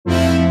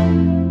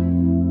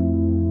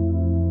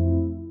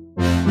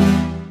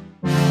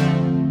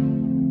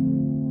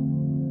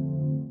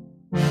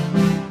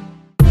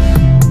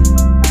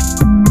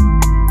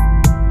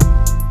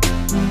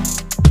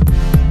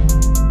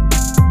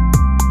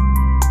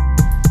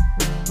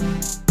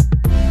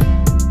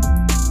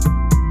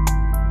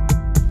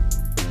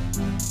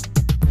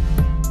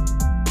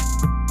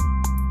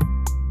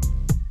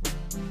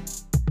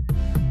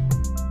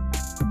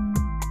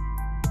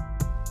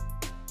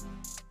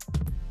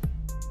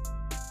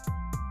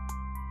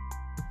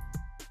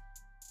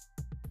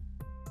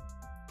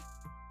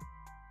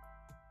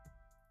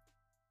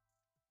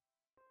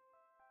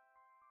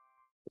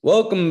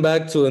Welcome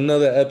back to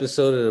another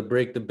episode of the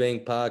Break the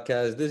Bank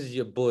podcast. This is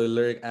your boy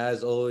Lyric,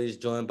 as always,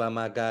 joined by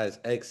my guys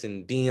X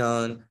and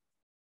Dion.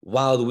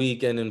 Wild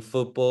weekend in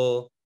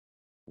football.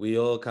 We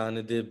all kind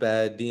of did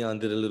bad. Dion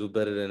did a little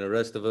better than the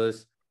rest of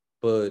us,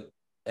 but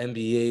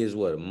NBA is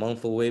a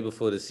month away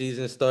before the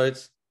season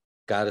starts.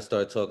 Got to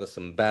start talking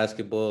some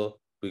basketball.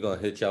 We're going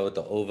to hit y'all with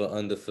the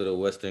over-under for the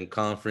Western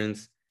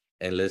Conference,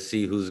 and let's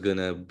see who's going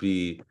to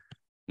be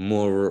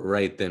more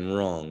right than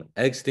wrong.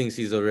 X thinks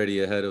he's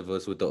already ahead of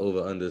us with the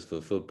over-unders for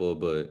football,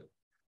 but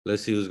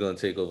let's see who's going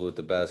to take over with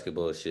the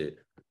basketball shit.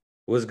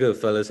 What's good,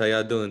 fellas? How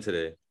y'all doing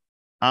today?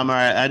 I'm all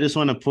right. I just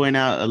want to point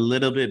out a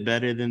little bit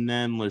better than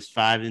them was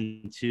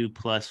 5-2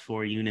 plus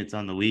 4 units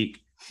on the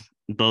week.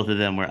 Both of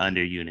them were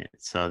under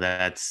units, so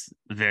that's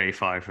very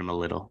far from a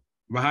little.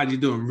 But how'd you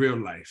do in real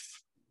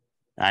life?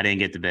 I didn't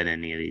get to bet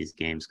any of these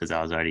games because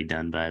I was already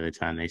done by the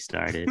time they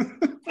started.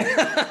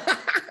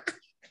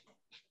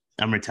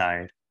 I'm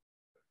retired.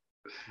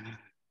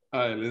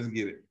 All right, let's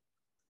get it.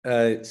 All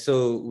right,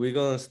 so we're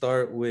going to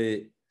start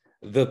with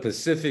the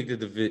Pacific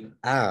Division.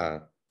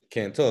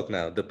 Can't talk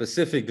now. The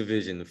Pacific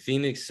Division. The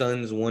Phoenix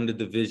Suns won the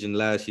division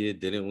last year,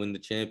 didn't win the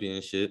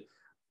championship,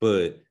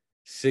 but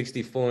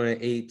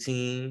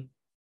 64-18.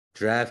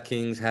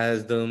 DraftKings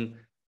has them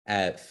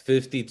at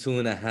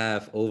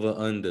 52.5 over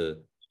under.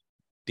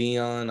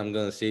 Dion, I'm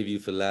going to save you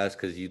for last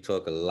because you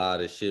talk a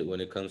lot of shit when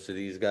it comes to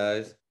these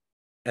guys.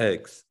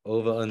 X,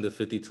 over under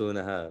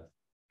 52.5.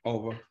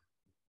 Over.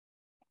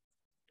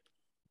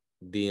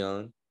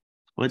 Dion.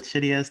 What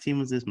shitty ass team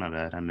was this? My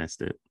bad. I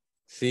missed it.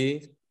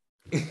 See?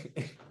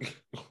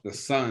 The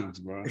Suns,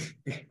 bro.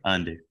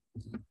 Under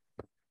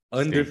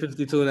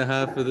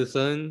 52.5 for the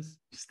Suns?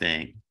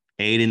 Staying.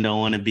 Aiden don't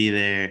want to be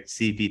there.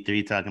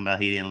 CP3 talking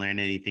about he didn't learn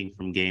anything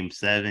from game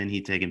 7.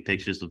 He taking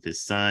pictures with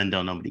his son.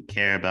 Don't nobody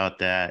care about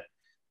that.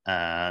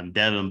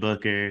 Devin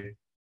Booker,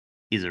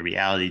 he's a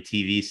reality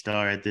TV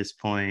star at this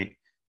point.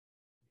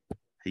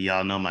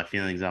 Y'all know my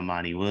feelings on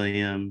Monty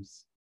Williams.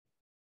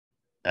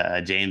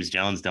 James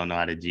Jones don't know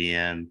how to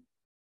GM.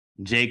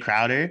 Jay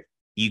Crowder,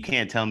 you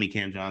can't tell me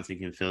Cam Johnson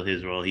can fill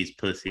his role. He's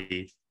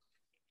pussy.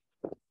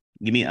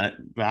 Give me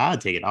I'll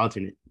take it.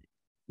 Alternate.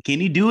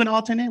 Can you do an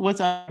alternate? What's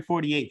our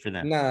 48 for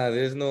them? Nah,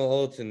 there's no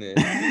alternate.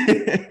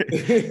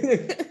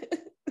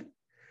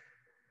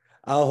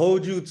 I'll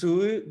hold you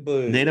to it,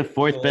 but they're the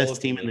fourth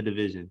best team in the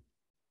division.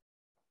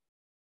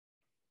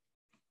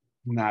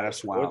 Nah,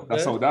 that's wild.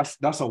 That's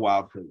a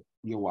wild pick.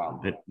 You're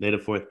wild. They're the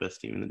fourth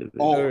best team in the division.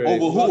 Right.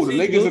 Over who? The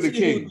Lakers or the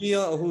Kings?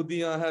 Who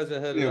Dion has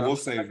ahead of them. Yeah, we'll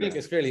say I think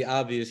it's fairly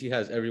obvious he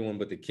has everyone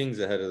but the Kings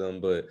ahead of them,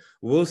 but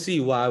we'll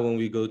see why when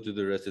we go through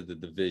the rest of the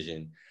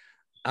division.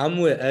 I'm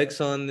with X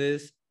on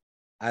this.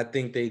 I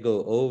think they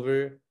go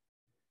over.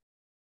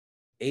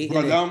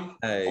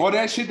 All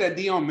that shit that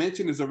Dion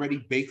mentioned is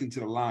already baked into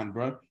the line,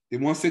 bro. They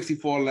won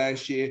 64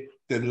 last year.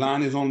 The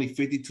line is only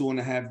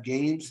 52.5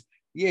 games.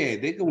 Yeah,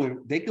 they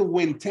could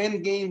win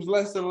 10 games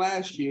less than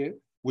last year,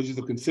 which is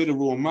a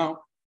considerable amount,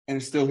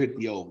 and still hit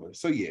the over.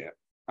 So yeah,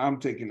 I'm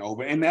taking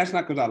over. And that's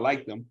not because I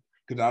like them,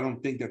 because I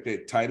don't think that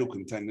they're title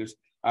contenders.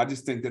 I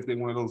just think that they're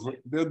one of those,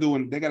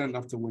 they got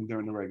enough to win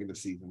during the regular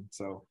season.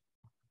 So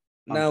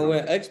now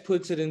when X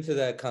puts it into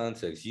that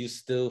context, you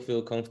still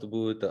feel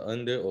comfortable with the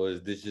under, or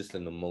is this just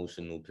an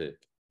emotional pick?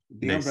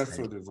 Dion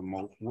Bessel is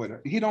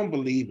he don't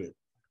believe it.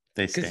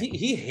 Because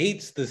he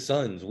hates the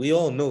Suns. We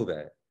all know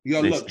that. Yo,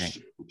 look,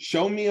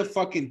 show me a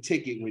fucking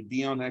ticket where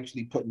Dion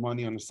actually put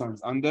money on the Suns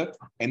under,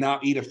 and I'll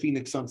eat a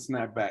Phoenix Suns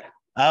snapback.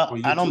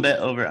 I don't bet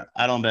over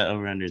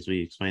unders.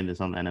 We explained this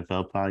on the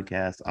NFL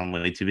podcast. I'm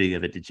way too big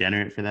of a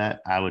degenerate for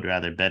that. I would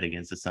rather bet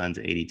against the Suns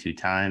 82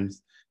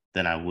 times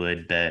than I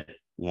would bet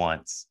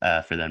once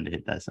for them to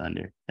hit that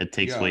under. It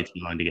takes way too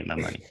long to get my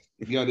money.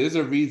 Yo, there's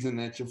a reason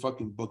that your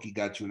fucking bookie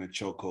got you in a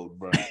chokehold,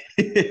 bro.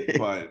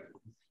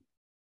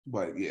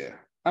 but yeah.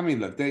 I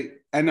mean, look, and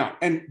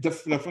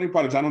the funny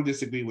part is I don't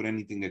disagree with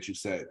anything that you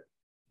said.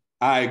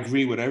 I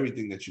agree with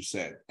everything that you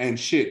said. And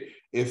shit,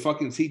 if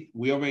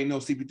we already know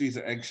CP3 is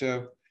an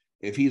eggshell.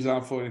 If he's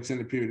out for an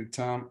extended period of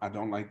time, I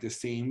don't like this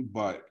team.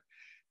 But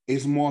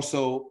it's more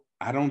so,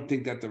 I don't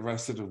think that the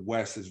rest of the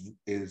West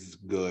is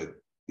good.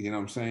 You know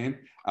what I'm saying?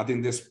 I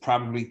think there's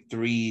probably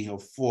 3 or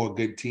 4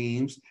 good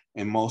teams,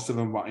 and most of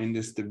them are in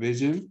this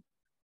division.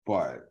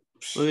 But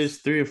there's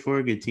 3 or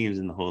 4 good teams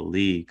in the whole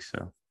league,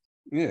 so.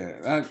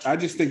 Yeah, I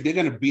just think they're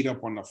gonna beat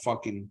up on the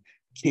fucking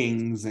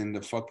Kings and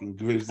the fucking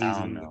Grizzlies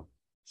and the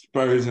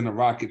Spurs and the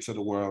Rockets of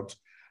the world.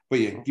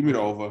 But yeah, give me the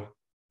over.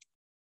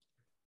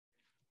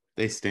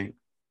 They stink.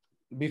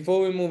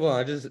 Before we move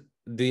on, do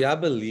y'all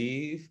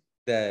believe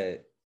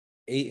that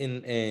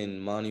Ayton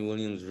and Monty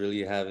Williams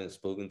really haven't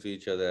spoken to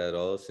each other at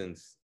all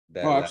since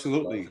that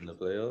absolutely in the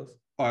playoffs?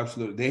 Oh,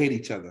 absolutely. They hate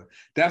each other.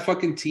 That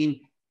fucking team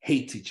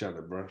hates each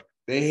other, bro.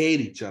 They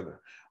hate each other.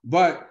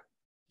 But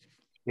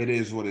it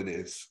is what it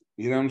is.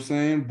 You know what I'm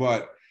saying?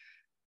 But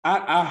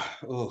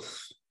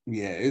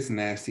it's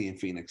nasty in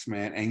Phoenix,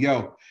 man. And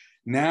yo,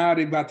 now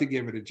they about to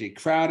get rid of Jay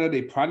Crowder.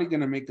 They probably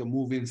gonna make a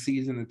move in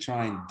season to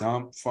try and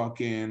dump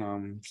fucking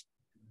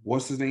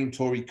what's his name,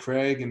 Torrey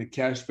Craig in the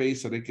cash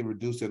space so they can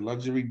reduce their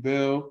luxury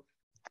bill.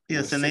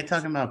 Yes, and they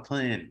talking about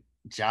playing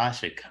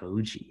Josh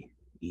Okogie.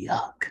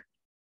 Yuck.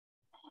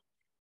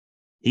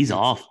 He's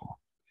awful.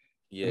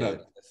 Yeah.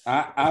 Look,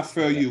 I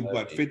feel you,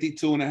 but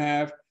 52 and a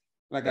half,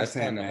 like I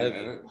said,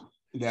 man.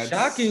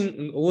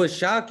 Shocking. What's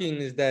shocking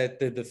is that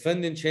the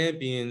defending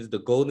champions, the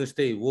Golden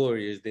State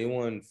Warriors, they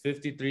won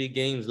 53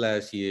 games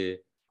last year,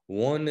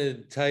 won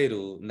the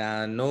title.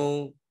 Now I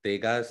know they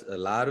got a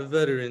lot of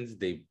veterans.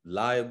 They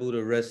liable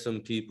to rest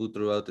some people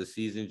throughout the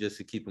season just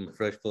to keep them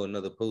fresh for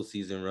another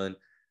postseason run.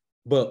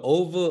 But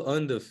over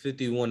under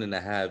 51 and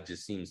a half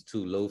just seems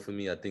too low for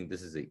me. I think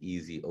this is an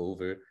easy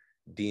over.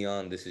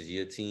 Dion, this is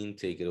your team.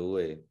 Take it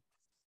away.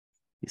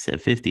 You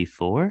said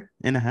 54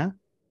 and a half?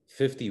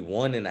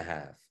 51 and a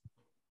half.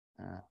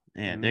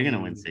 Yeah, they're going to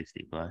win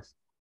 60 plus.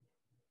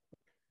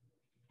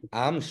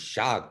 I'm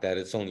shocked that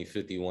it's only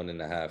 51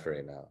 and a half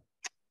right now.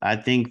 I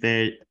think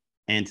they're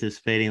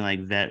anticipating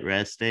like vet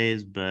rest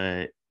days,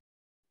 but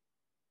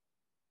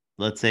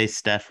let's say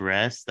Steph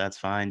rests, that's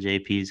fine.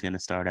 JP's going to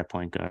start at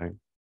point guard.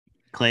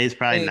 Clay's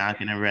probably not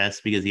going to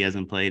rest because he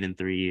hasn't played in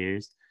 3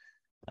 years.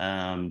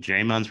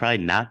 Draymond's probably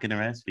not going to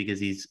rest because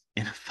he's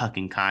in a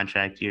fucking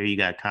contract year. You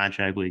got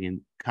contract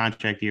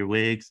year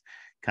Wiggs,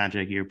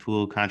 contract year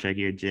Poole, contract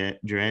year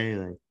Dre.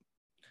 Like,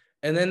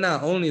 and then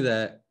not only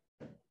that,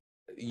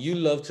 you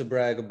love to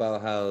brag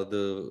about how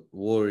the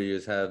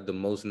Warriors have the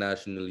most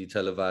nationally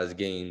televised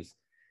games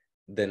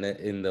than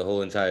in the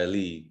whole entire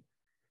league.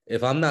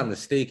 If I'm not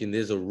mistaken,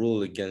 there's a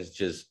rule against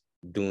just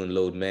doing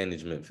load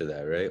management for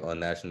that, right? On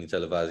nationally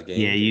televised games.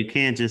 Yeah, you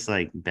can't just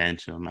like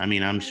bench them. I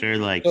mean, I'm sure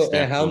like. So,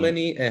 and how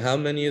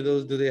many of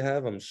those do they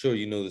have? I'm sure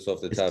you know this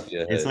off the top of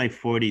your head. It's like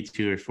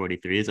 42 or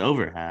 43. It's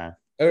over half.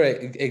 All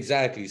right,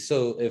 exactly.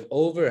 So if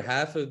over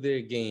half of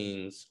their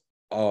games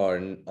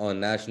are on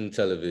national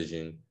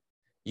television,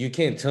 you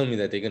can't tell me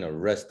that they're gonna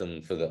rest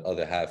them for the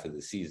other half of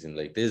the season.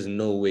 Like, there's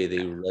no way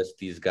they rest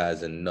these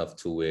guys enough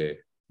to where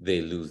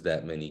they lose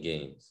that many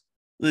games.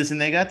 Listen,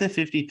 they got to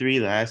 53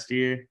 last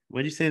year.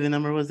 What did you say the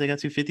number was? They got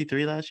to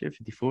 53 last year?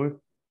 54?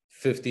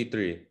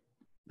 53.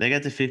 They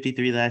got to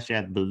 53 last year.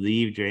 I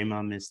believe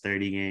Draymond missed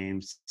 30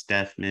 games.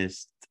 Steph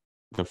missed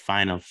the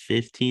final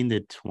 15 to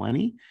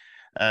 20.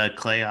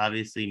 Clay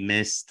obviously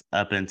missed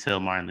up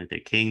until Martin Luther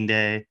King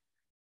Day.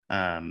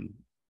 And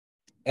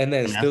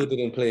then still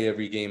didn't play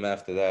every game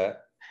after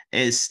that.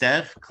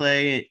 Steph,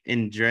 Clay,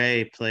 and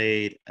Dre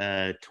played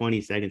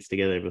 20 seconds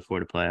together before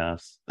the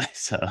playoffs.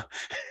 So,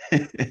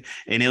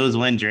 and it was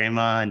when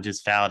Draymond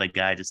just fouled a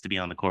guy just to be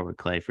on the court with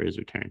Clay for his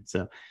return.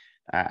 So,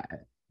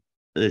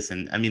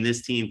 listen, I mean,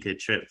 this team could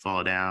trip,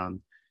 fall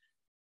down,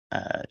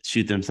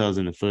 shoot themselves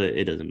in the foot.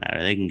 It doesn't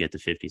matter. They can get to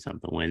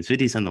 50-something wins.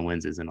 50-something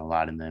wins isn't a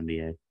lot in the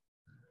NBA.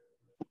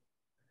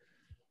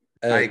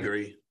 I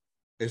agree.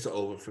 It's an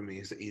over for me.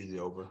 It's an easy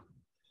over.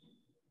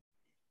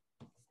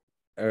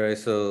 All right,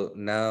 so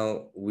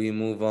now we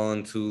move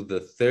on to the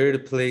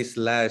third place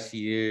last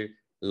year,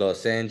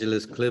 Los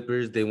Angeles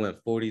Clippers. They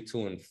went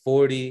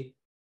 42-40.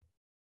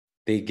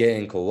 They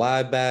getting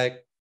Kawhi back.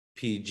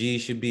 PG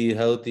should be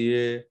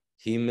healthier.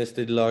 He missed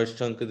a large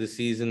chunk of the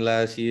season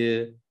last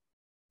year.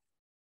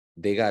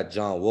 They got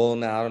John Wall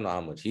now. I don't know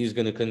how much he's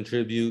going to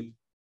contribute.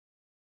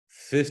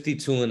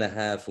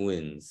 52.5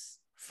 wins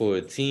for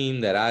a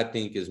team that I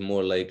think is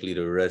more likely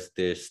to rest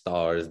their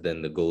stars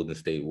than the Golden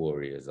State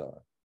Warriors are.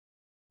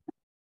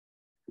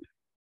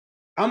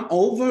 I'm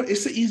over.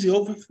 It's an easy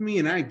over for me,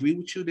 and I agree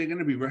with you. They're going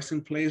to be resting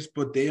players,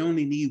 but they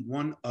only need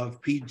one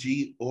of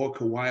PG or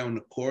Kawhi on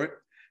the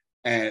court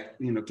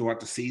throughout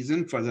the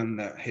season for them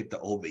to hit the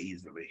over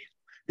easily.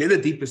 They're the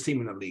deepest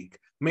team in the league.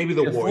 Maybe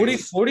the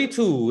Warriors.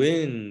 42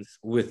 wins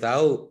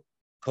without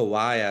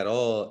Kawhi at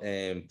all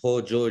and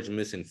Paul George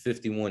missing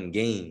 51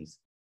 games.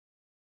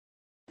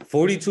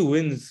 42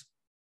 wins,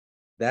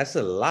 that's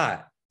a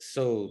lot.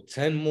 So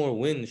 10 more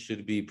wins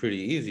should be pretty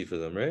easy for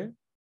them, right?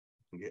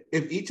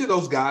 If each of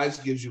those guys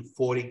gives you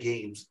 40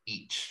 games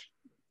each,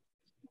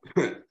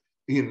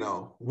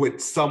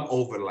 with some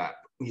overlap,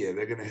 yeah,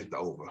 they're going to hit the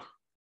over.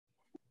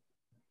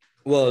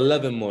 Well,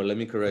 11 more. Let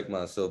me correct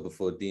myself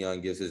before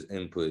Dion gives his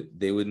input.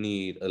 They would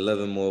need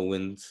 11 more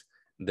wins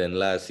than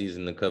last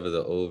season to cover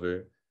the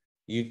over.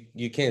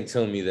 You can't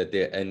tell me that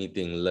they're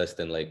anything less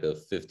than like a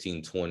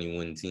 15-20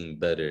 win team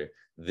better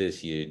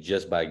this year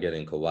just by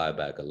getting Kawhi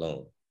back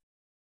alone.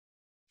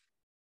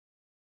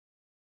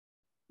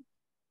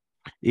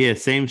 Yeah,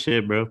 same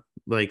shit, bro.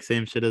 Like,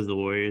 same shit as the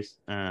Warriors.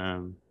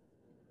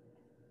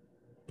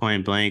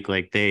 Point blank,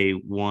 like, they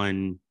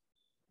won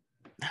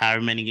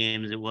however many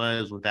games it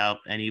was without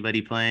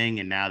anybody playing,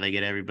 and now they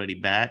get everybody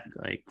back.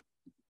 Like,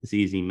 it's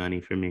easy money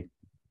for me.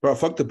 Bro,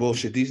 fuck the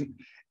bullshit.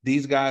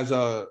 These guys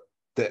are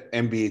the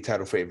NBA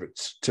title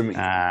favorites to me.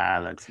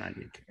 Let's not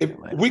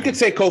get we could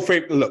say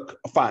co-favorite. Look,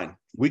 fine.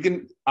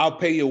 I'll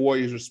pay your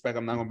Warriors respect.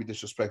 I'm not going to be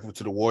disrespectful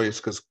to the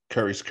Warriors because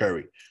Curry's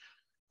Curry.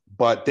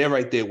 But they're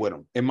right there with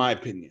them, in my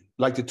opinion.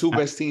 Like, the two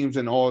best teams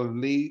in all the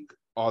league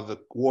are the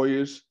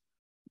Warriors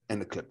and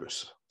the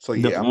Clippers. So,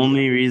 yeah. The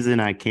only reason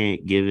I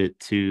can't give it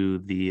to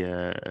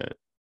the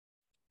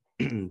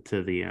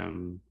to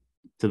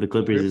the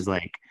Clippers is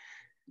like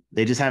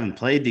they just haven't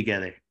played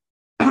together.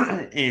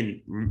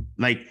 And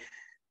like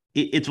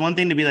it's one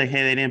thing to be like,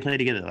 hey, they didn't play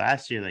together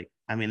last year. Like,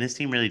 I mean, this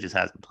team really just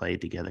hasn't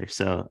played together.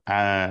 So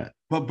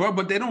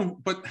but they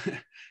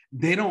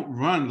don't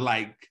run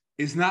like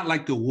it's not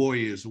like the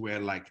Warriors where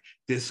like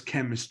this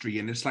chemistry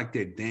and it's like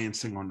they're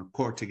dancing on the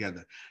court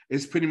together.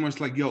 It's pretty much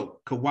like, yo,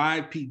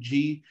 Kawhi,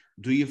 PG,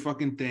 do your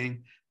fucking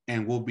thing,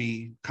 and we'll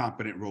be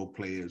competent role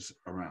players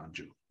around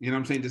you. You know what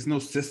I'm saying? There's no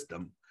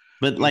system.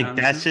 But like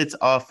that shit's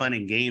all fun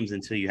and games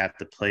until you have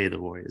to play the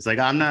Warriors. Like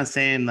I'm not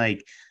saying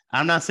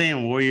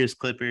Warriors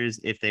Clippers,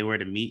 if they were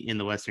to meet in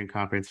the Western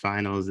Conference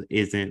Finals,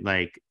 isn't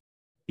like,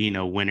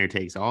 winner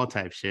takes all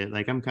type shit.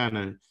 Like I'm kind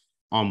of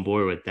on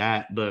board with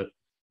that, but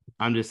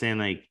I'm just saying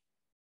like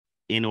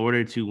in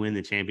order to win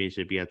the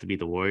championship, you have to beat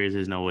the Warriors.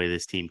 There's no way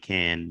this team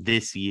can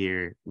this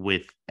year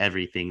with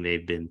everything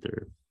they've been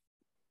through.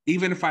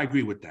 Even if I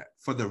agree with that,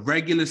 for the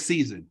regular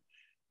season,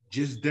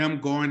 just them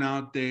going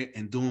out there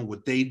and doing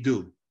what they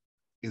do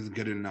is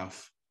good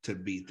enough to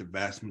beat the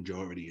vast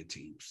majority of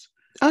teams.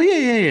 Oh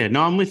yeah.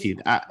 No, I'm with you.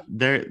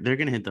 They're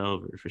gonna hit the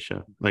over for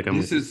sure. Like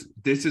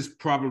this is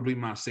probably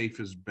my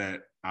safest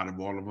bet out of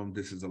all of them.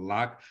 This is a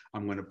lock.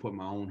 I'm gonna put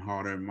my own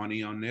hard-earned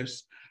money on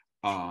this.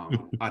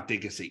 I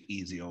think it's an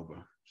easy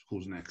over.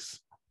 Who's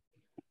next?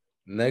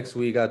 Next,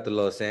 we got the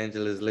Los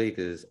Angeles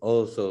Lakers.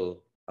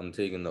 Also, I'm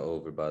taking the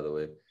over, by the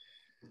way.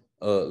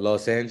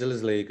 Los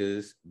Angeles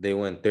Lakers, they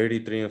went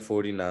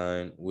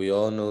 33-49. We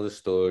all know the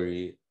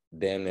story.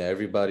 Damn near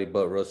everybody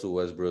but Russell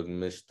Westbrook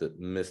missed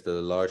a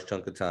large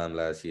chunk of time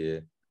last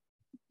year.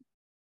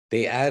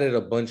 They added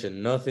a bunch of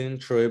nothing.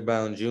 Troy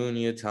Brown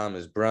Jr.,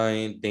 Thomas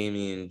Bryant,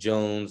 Damian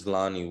Jones,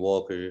 Lonnie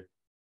Walker,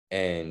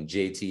 and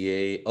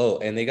JTA. Oh,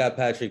 and they got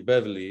Patrick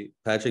Beverly.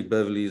 Patrick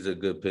Beverly is a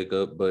good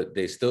pickup, but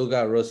they still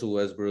got Russell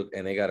Westbrook,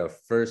 and they got a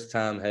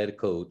first-time head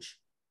coach.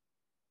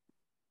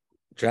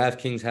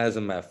 DraftKings has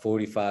them at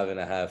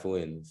 45.5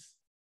 wins.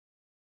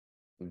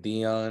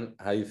 Dion,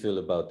 how you feel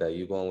about that?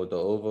 You going with the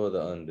over or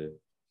the under?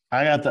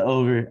 I got the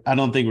over. I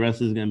don't think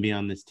Russ is going to be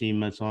on this team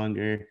much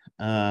longer.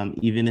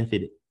 Even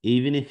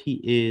if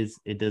he is,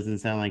 it doesn't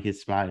sound like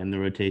his spot in the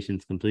rotation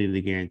is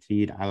completely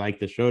guaranteed. I like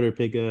the Schroeder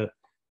pickup.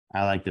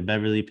 I like the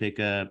Beverly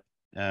pickup.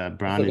 I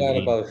forgot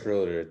about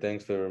Schroeder.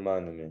 Thanks for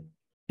reminding me.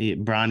 Yeah,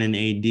 Bron and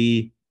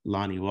AD,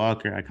 Lonnie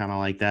Walker. I kind of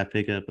like that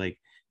pickup. Like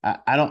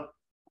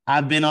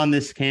I've been on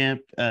this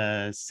camp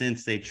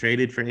since they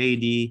traded for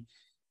AD.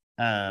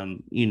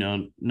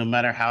 No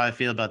matter how I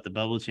feel about the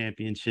bubble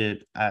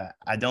championship,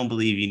 I don't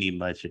believe you need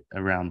much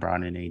around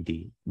Bron and AD,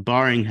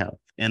 barring health.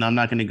 And I'm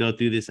not going to go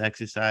through this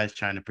exercise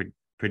trying to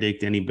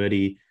predict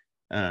anybody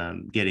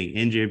getting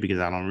injured because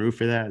I don't root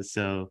for that.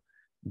 So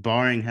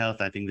barring health,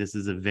 I think this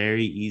is a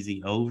very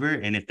easy over.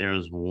 And if there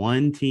was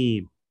one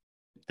team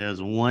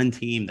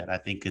that I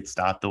think could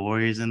stop the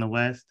Warriors in the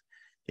West,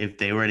 if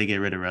they were to get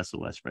rid of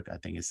Russell Westbrook, I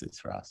think it's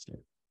this roster.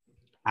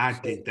 I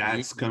think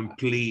that's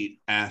complete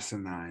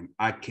asinine.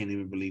 I can't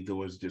even believe the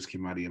words just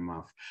came out of your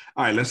mouth.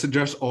 All right, let's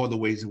address all the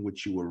ways in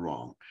which you were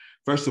wrong.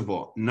 First of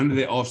all, none of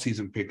their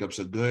offseason pickups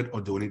are good or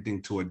do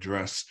anything to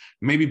address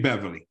maybe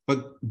Beverly.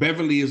 But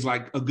Beverly is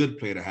like a good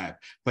player to have,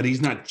 but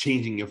he's not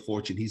changing your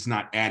fortune. He's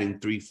not adding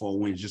 3-4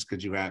 wins just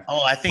because you have.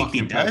 Oh, I think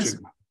he does.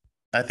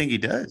 I think he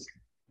does.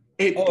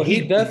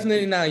 He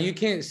definitely not. You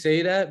can't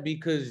say that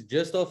because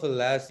just off of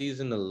last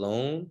season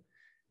alone,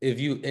 if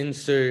you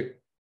insert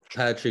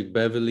Patrick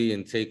Beverly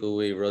and take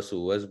away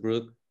Russell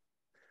Westbrook,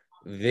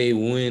 they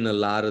win a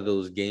lot of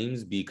those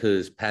games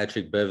because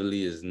Patrick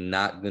Beverly is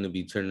not going to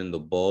be turning the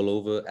ball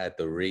over at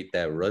the rate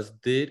that Russ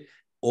did,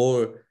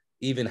 or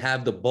even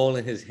have the ball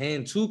in his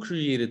hand to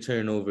create a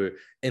turnover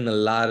in a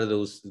lot of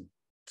those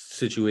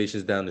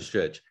situations down the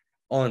stretch.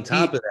 On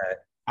top of that,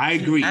 I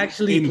agree.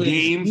 Actually, in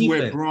games defense,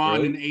 where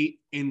Bron bro.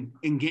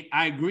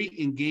 I agree.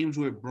 In games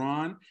where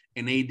Bron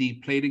and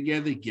AD play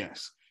together,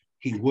 yes,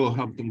 he will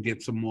help them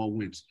get some more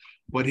wins.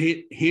 But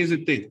here's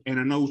the thing, and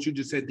I know what you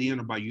just said, Deanna,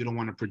 about you don't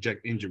want to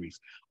project injuries.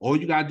 All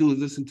you got to do is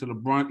listen to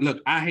LeBron.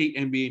 Look, I hate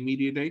NBA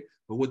Media Day,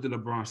 but what did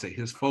LeBron say?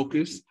 His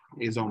focus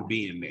is on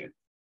being there.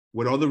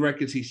 With all the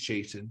records he's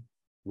chasing,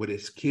 with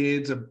his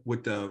kids,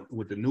 with the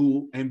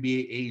new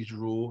NBA age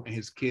rule and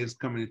his kids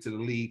coming into the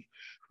league,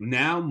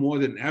 now more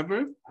than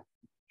ever,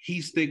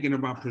 he's thinking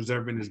about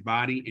preserving his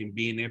body and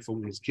being there for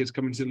when his kids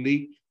come into the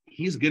league.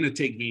 He's going to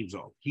take games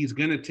off. He's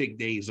going to take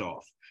days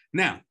off.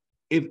 Now,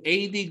 if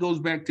AD goes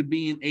back to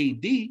being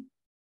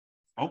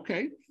AD,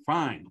 okay,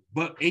 fine.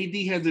 But AD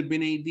hasn't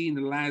been AD in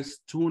the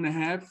last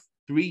 2.5,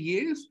 3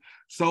 years.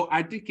 So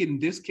I think in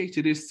this case,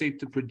 it is safe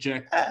to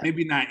project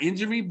maybe not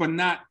injury, but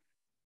not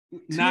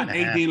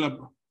AD.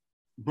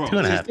 Bro,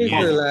 2.5 years.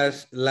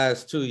 For the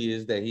last 2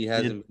 years that he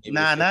hasn't been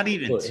able to. Not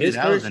even two. His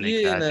that was first an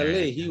year in LA,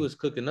 exaggeration. he was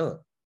cooking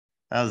up.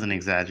 That was an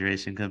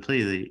exaggeration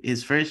completely.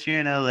 His first year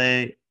in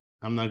LA,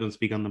 I'm not going to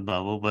speak on the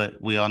bubble, but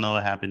we all know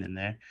what happened in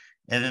there.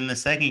 And then the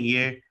second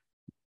year,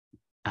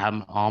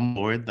 I'm on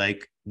board.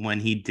 Like when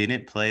he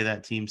didn't play,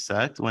 that team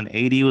sucked. When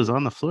AD was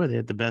on the floor, they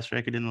had the best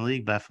record in the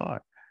league by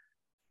far.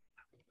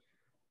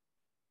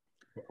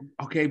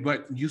 Okay,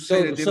 but you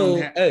said that they So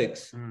don't have.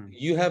 X,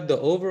 you have the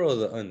over or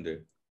the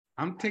under?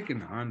 I'm taking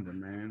the under,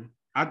 man.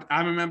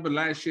 I remember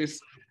last year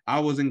I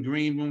was in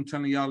green room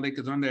telling y'all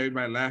Lakers under.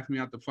 Everybody laughed me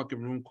out the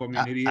fucking room, called me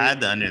an idiot. I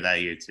had the under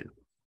that year too.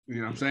 You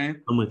know what I'm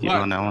saying? I'm with you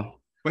on that one.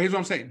 But here's what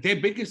I'm saying. Their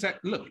biggest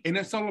look, and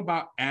it's all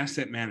about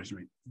asset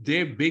management.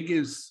 Their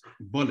biggest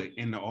bullet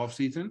in the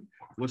offseason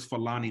was for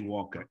Lonnie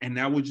Walker. And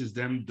that was just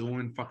them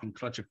doing fucking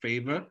Clutch a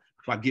favor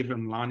by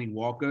giving Lonnie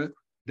Walker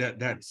that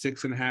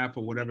 $6.5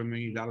 or whatever $1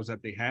 million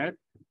that they had.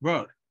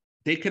 Bro,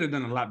 they could have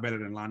done a lot better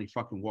than Lonnie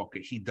fucking Walker.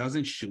 He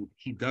doesn't shoot.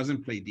 He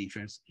doesn't play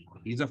defense.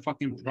 He's a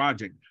fucking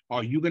project.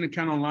 Are you going to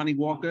count on Lonnie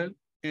Walker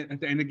at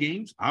the end of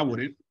games? I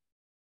wouldn't.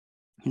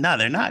 No,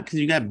 they're not, because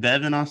you got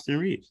Bev and Austin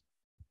Reeves.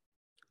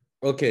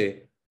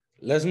 Okay,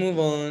 let's move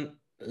on.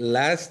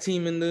 Last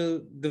team in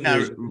the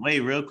division. Now,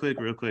 wait, real quick.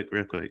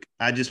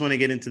 I just want to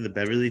get into the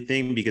Beverly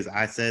thing because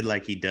I said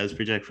like he does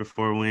project for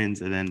 4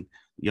 wins, and then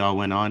y'all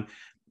went on.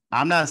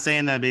 I'm not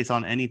saying that based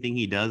on anything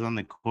he does on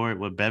the court.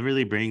 What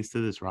Beverly brings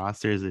to this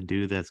roster is a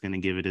dude that's going to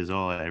give it his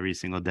all every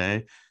single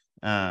day,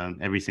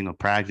 every single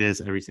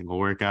practice, every single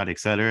workout,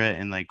 etc.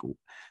 And like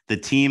the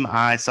team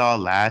I saw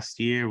last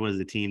year was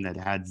a team that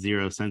had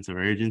zero sense of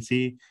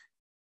urgency.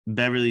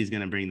 Beverly's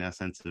going to bring that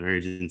sense of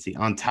urgency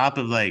on top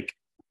of like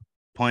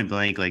point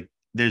blank. Like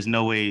there's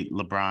no way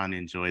LeBron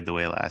enjoyed the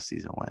way last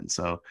season went.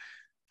 So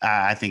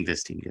I think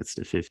this team gets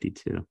to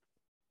 52.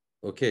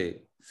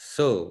 Okay,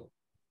 so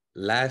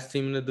last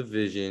team in the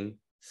division,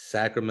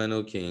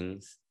 Sacramento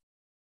Kings,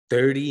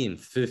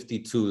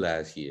 30-52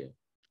 last year.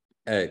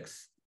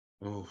 X.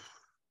 Oh,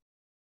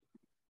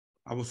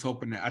 I was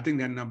hoping that. I think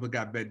that number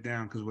got bet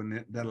down because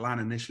when that line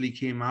initially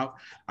came out,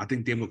 I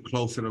think they were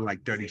closer to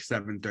like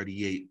 37,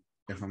 38,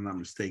 if I'm not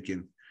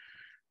mistaken.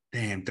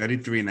 Damn,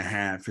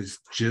 33.5 is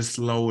just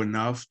low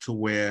enough to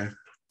where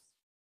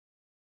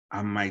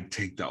I might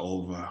take the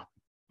over.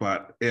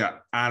 But yeah,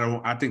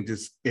 I think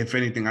this, if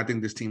anything, I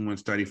think this team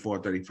wins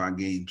 34, 35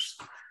 games.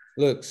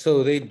 Look,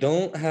 so they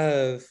don't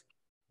have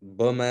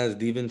bum-ass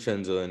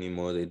DiVincenzo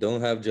anymore. They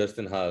don't have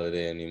Justin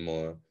Holiday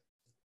anymore.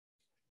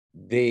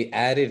 They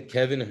added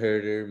Kevin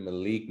Huerter,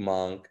 Malik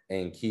Monk,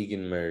 and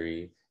Keegan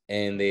Murray,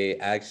 and they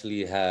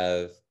actually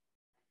have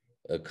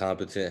a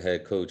competent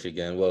head coach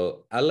again.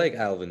 Well, I like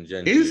Alvin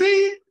Gentry. Is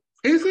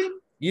he?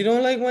 You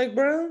don't like Mike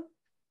Brown?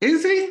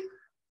 Is he?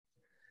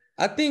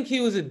 I think he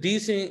was a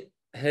decent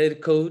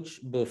head coach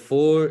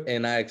before,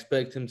 and I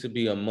expect him to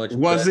be a much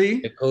better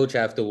head coach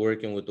after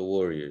working with the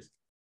Warriors.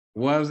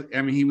 He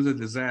was a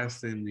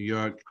disaster in New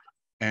York,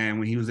 and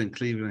when he was in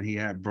Cleveland, he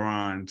had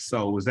Braun.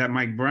 So was that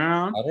Mike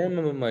Brown? I don't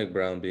remember Mike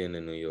Brown being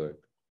in New York.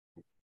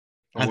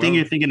 I think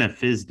you're thinking of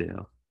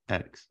Fizdale.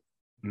 X.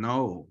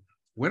 No.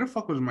 Where the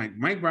fuck was Mike?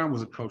 Mike Brown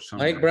was a coach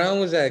somewhere. Mike Brown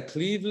was at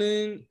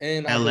Cleveland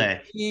and LA.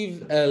 I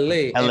believe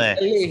LA. LA,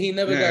 he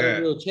never got a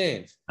real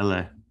chance.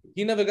 LA.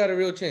 He never got a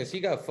real chance. He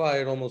got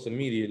fired almost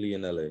immediately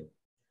in LA.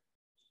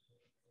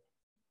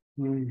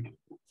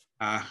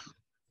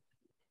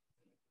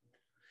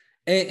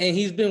 And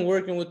he's been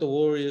working with the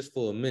Warriors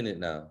for a minute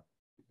now.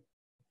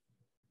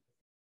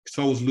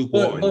 So is Luke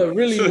Walton. But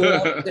really,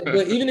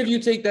 but even if you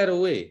take that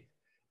away,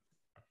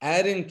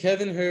 adding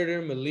Kevin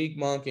Huerter, Malik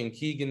Monk, and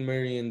Keegan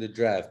Murray in the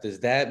draft, does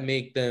that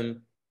make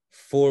them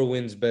 4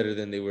 wins better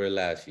than they were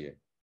last year?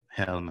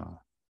 Hell no.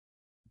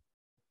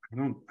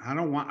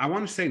 I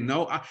want to say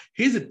no.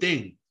 Here's the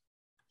thing.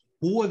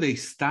 Who are they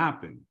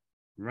stopping?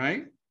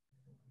 Right?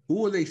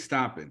 Who are they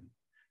stopping?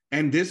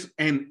 And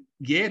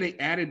yeah, they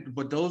added,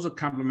 but those are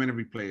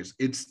complementary players.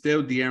 It's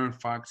still De'Aaron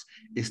Fox.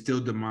 It's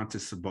still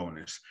Domantas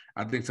Sabonis.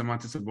 I think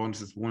Domantas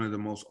Sabonis is one of the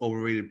most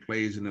overrated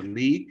players in the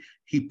league.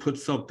 He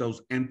puts up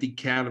those empty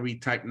calorie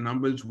type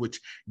numbers, which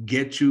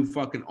get you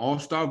fucking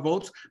all-star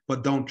votes,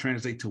 but don't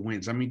translate to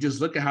wins. I mean,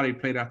 just look at how they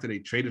played after they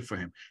traded for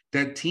him.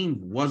 That team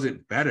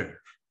wasn't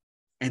better.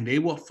 And they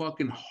were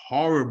fucking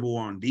horrible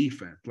on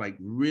defense, like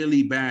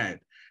really bad.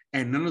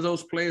 And none of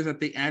those players that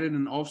they added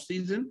in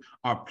offseason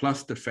are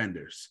plus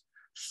defenders.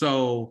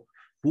 So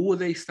who are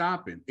they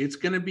stopping? It's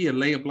going to be a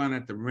layup line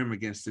at the rim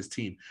against this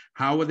team.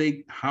 How are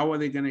they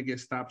going to get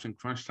stops in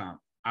crunch time?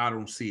 I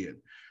don't see it.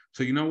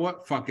 So you know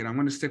what? Fuck it. I'm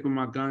going to stick with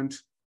my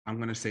guns. I'm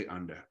going to say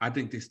under. I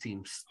think this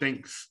team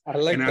stinks. I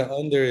like the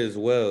under as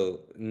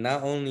well.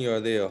 Not only are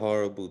they a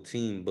horrible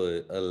team,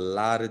 but a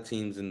lot of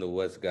teams in the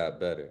West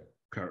got better.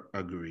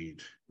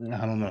 Agreed.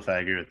 I don't know if I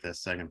agree with this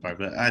second part,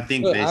 but I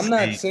think I'm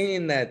not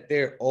saying that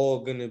they're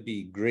all going to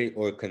be great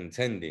or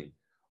contending,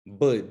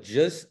 but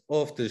just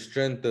off the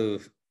strength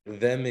of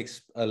them,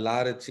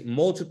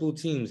 multiple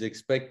teams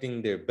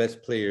expecting their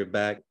best player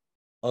back,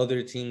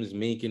 other teams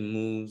making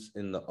moves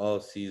in the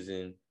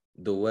offseason,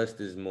 the West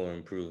is more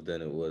improved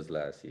than it was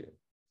last year.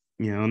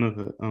 Yeah, I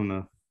don't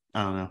know.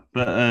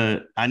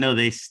 But I know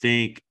they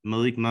stink.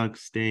 Malik Monk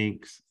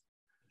stinks.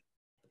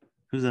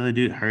 Who's the other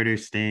dude? Huerter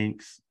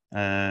stinks.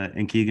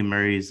 And Keegan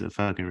Murray's a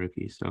fucking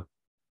rookie. So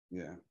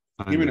yeah.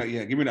 Give me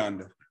the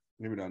under.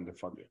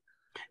 Fuck it.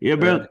 Yeah,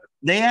 bro.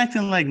 They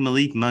acting like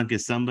Malik Monk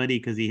is somebody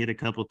because he hit a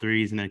couple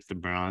threes next to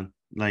Braun.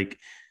 Like,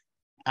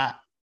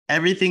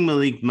 everything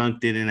Malik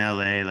Monk did in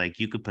LA, like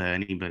you could put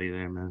anybody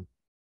there, man.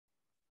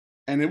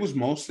 And it was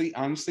mostly,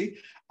 honestly,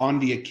 on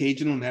the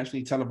occasional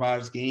nationally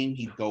televised game,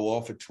 he'd go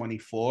off at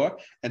 24,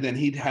 and then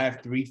he'd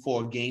have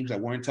 3-4 games that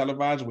weren't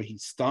televised where he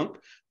stunk.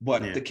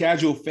 But the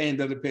casual fan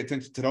doesn't pay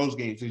attention to those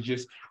games. It's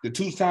just the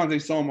 2 times they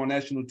saw him on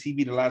national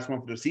TV the last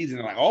month of the season,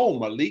 they're like, oh,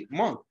 Malik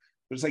Monk.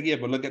 But it's like, yeah,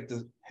 but look at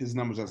his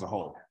numbers as a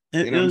whole.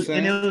 You know what I'm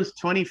saying? And it was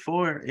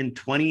 24, and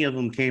 20 of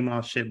them came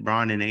off shit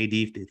Braun and AD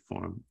did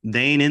for him.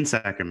 They ain't in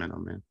Sacramento,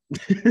 man.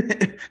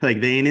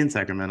 Like, they ain't in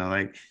Sacramento.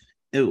 Like,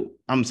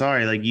 I'm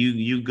sorry. Like,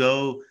 you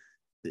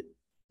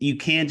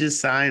can't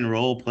just sign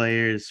role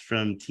players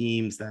from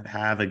teams that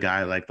have a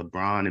guy like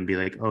LeBron and be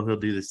like, oh, he'll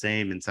do the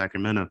same in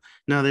Sacramento.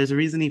 No, there's a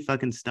reason he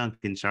fucking stunk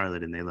in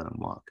Charlotte and they let him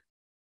walk.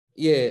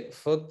 Yeah,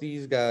 fuck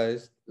these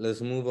guys.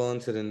 Let's move on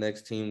to the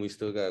next team. We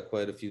still got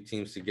quite a few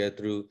teams to get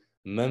through.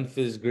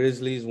 Memphis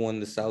Grizzlies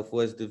won the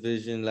Southwest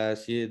Division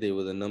last year. They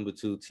were the number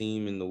 2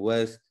 team in the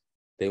West.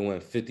 They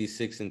went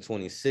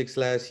 56-26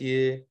 last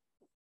year.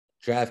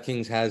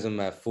 DraftKings has them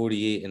at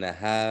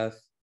 48.5.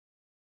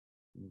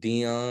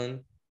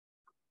 Dion,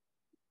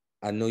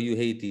 I know you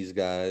hate these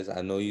guys.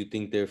 I know you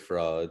think they're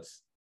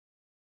frauds.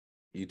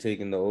 You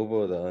taking the over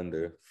or the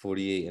under?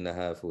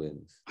 48.5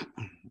 wins.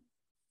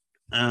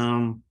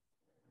 I'm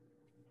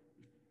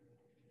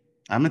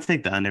gonna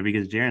take the under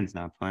because Jaren's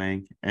not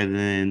playing, and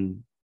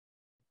then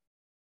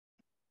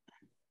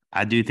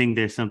I do think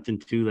there's something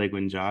too, like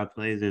when Ja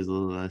plays, there's a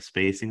little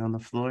spacing on the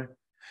floor.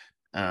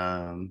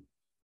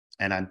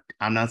 And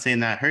I'm not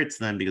saying that hurts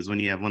them, because when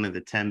you have one of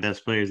the 10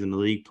 best players in the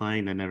league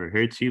playing, that never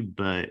hurts you.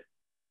 But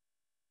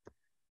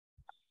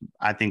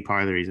I think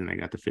part of the reason they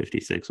got to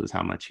 56 was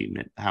how much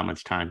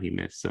time he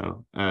missed.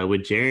 So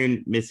with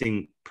Jaren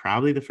missing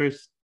probably the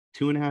first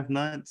 2.5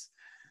 months,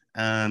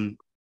 yeah,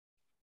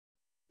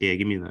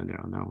 give me the under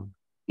on that one.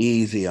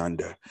 Easy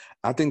under.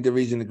 I think the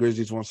reason the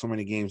Grizzlies won so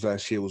many games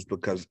last year was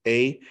because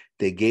A,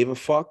 they gave a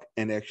fuck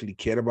and actually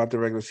cared about the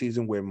regular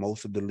season, where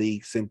most of the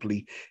league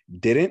simply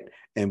didn't.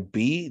 And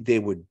B, they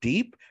were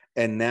deep.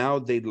 And now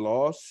they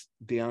lost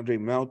DeAndre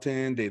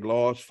Melton. They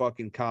lost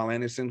fucking Kyle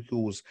Anderson,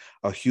 who was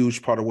a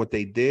huge part of what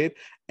they did.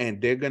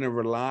 And they're going to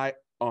rely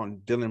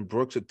on Dillon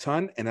Brooks a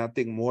ton. And I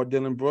think more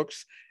Dillon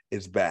Brooks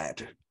is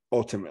bad,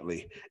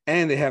 ultimately.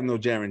 And they have no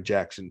Jaren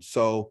Jackson.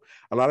 So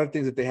a lot of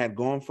things that they had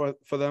going for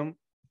them,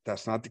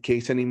 that's not the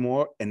case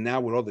anymore. And now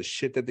with all the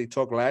shit that they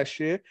talked last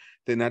year,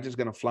 they're not just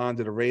going to fly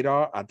under the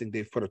radar. I think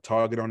they've put a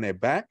target on their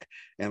back.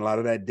 And a lot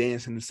of that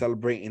dancing and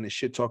celebrating and the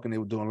shit talking they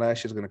were doing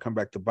last year is going to come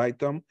back to bite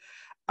them.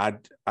 I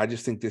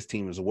just think this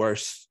team is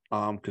worse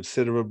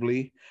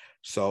considerably.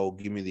 So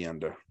give me the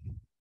under.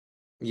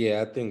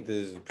 Yeah, I think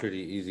this is a pretty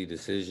easy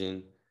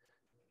decision.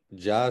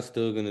 Ja's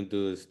still going to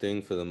do his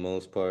thing for the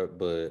most part,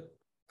 but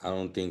I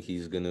don't think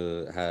he's going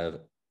to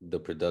have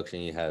the production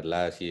he had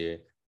last year.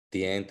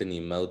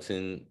 DeAnthony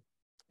Melton,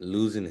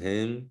 losing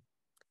him,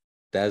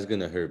 that's going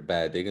to hurt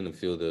bad. They're going to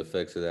feel the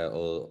effects of that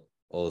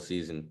all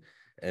season.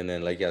 And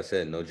then, like I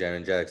said, no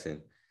Jaren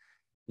Jackson.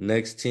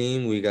 Next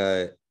team, we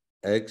got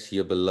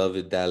your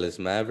beloved Dallas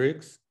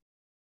Mavericks.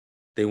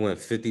 They went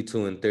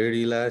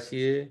 52-30 last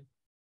year.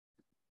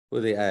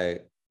 Where they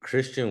at?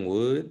 Christian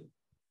Wood,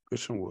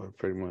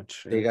 pretty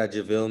much. They got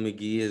JaVale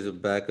McGee as a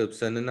backup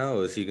center now,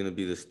 or is he going to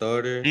be the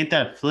starter? Ain't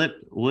that flip?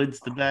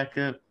 Wood's the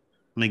backup.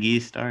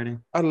 McGee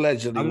starting.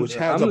 Allegedly, which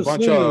has I'm a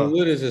bunch of...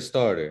 Wood is a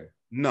starter.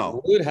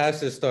 No. Wood has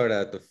to start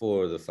at the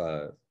 4 or the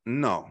 5.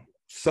 No.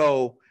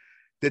 So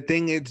the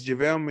thing is,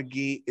 JaVale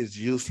McGee is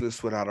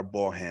useless without a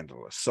ball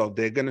handler. So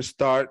they're going to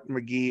start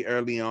McGee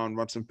early on,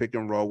 run some pick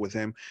and roll with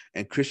him.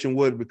 And Christian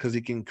Wood, because he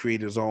can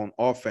create his own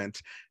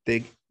offense,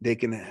 they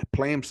can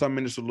play him some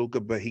minutes with Luka,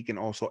 but he can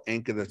also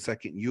anchor the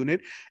second unit,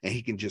 and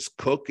he can just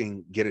cook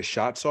and get his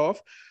shots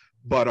off.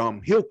 But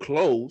he'll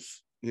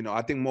close. You know,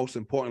 I think most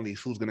importantly is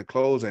who's going to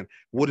close, and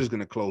Wood is going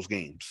to close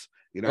games.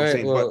 You know what I'm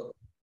saying? Well,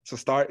 but to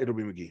start, it'll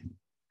be McGee.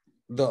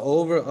 The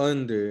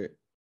over-under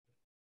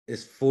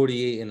is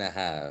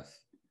 48.5.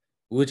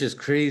 Which is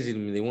crazy to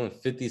me. They won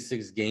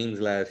 56 games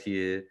last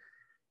year.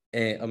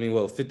 And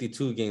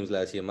 52 games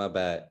last year, my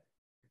bad.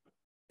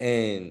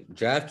 And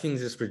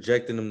DraftKings is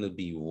projecting them to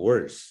be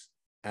worse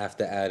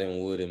after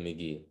adding Wood and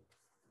McGee.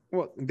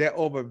 Well, they're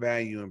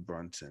overvaluing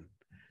Brunson.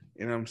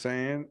 You know what I'm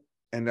saying?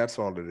 And that's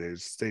all it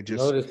is. They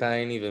just... Notice I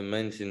ain't even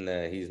mentioned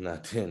that he's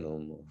not there no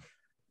more.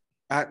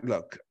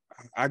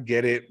 I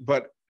get it,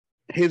 but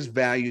his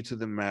value to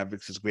the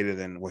Mavericks is greater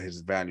than what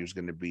his value is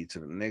going to be to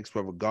the Knicks.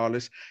 But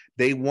regardless,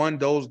 they won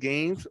those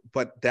games,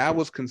 but that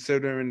was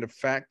considering the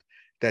fact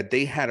that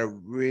they had a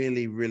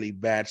really, really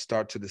bad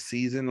start to the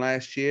season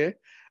last year.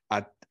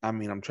 I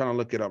mean, I'm trying to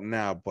look it up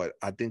now, but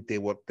I think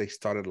they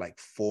started like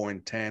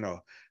 4-10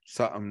 or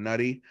something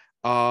nutty.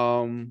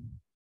 Yeah,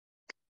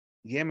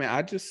 man,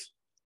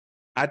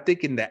 I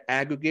think in the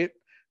aggregate,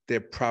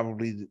 they're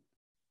probably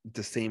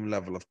the same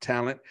level of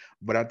talent,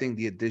 but I think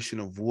the addition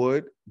of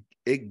Wood,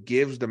 it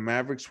gives the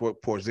Mavericks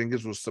what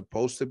Porzingis was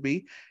supposed to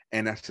be,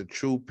 and that's a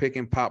true pick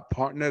and pop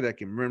partner that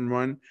can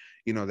run,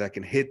 that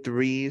can hit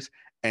threes,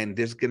 and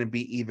there's going to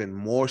be even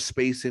more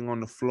spacing on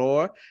the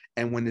floor.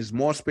 And when there's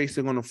more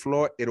spacing on the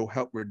floor, it'll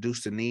help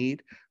reduce the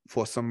need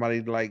for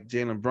somebody like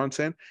Jalen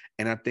Brunson.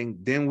 And I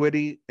think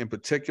Dinwiddie in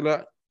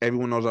particular,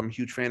 everyone knows I'm a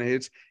huge fan of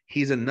his.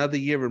 He's another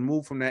year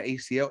removed from that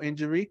ACL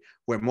injury,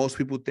 where most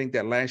people think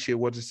that last year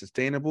wasn't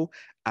sustainable.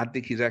 I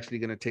think he's actually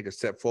going to take a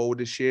step forward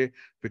this year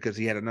because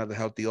he had another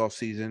healthy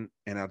offseason,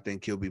 and I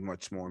think he'll be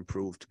much more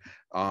improved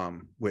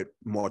with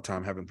more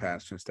time having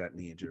passed since that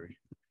knee injury.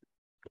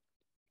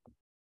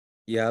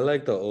 Yeah, I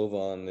like the over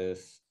on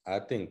this. I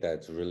think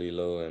that's really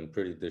low and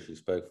pretty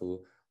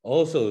disrespectful.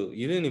 Also,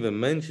 you didn't even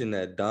mention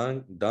that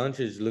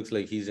Doncic looks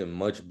like he's in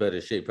much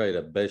better shape, probably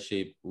the best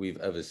shape we've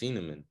ever seen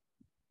him in.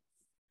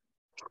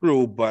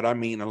 True, but I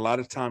mean, a lot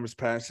of time has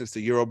passed since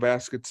the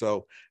Eurobasket,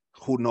 so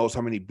who knows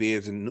how many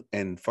beers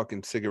and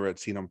fucking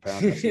cigarettes he done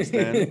pounded since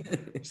then.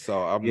 So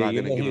I'm not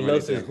gonna give him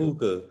loves anything. his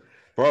hookah.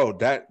 Bro,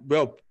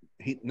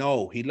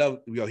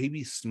 he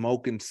be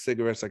smoking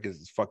cigarettes like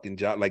his fucking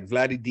job. Like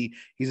Vladdy D,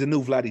 he's a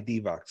new Vladdy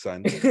Divac,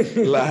 son.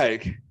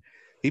 Like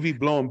he be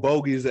blowing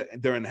bogeys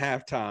during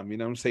halftime, you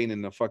know what I'm saying,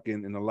 in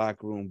the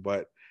locker room.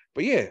 But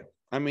yeah,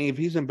 I mean, if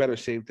he's in better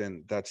shape,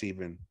 then that's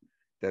even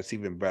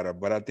better.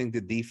 But I think the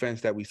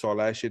defense that we saw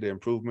last year, the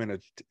improvement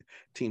of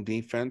team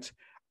defense,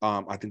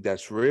 I think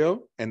that's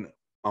real. And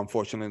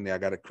unfortunately, I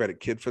got to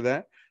credit Kid for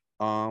that.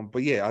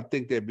 But yeah, I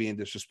think they're being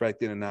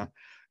disrespected. And I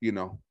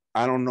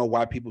don't know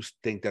why people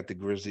think that the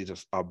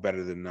Grizzlies are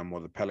better than them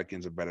or the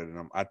Pelicans are better than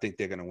them. I think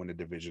they're going to win the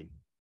division.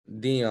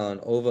 Dion,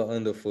 over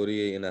under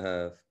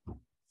 48.5.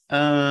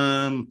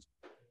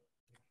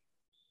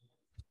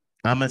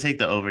 I'm gonna take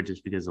the over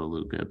just because of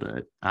Luka,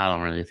 but I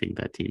don't really think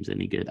that team's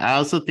any good. I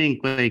also think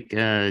like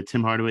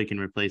Tim Hardaway can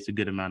replace a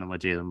good amount of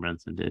what Jalen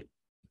Brunson did.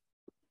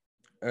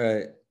 All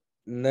right.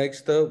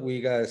 Next up,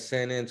 we got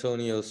San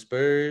Antonio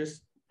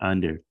Spurs.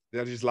 Under.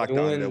 They just locked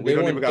the under. We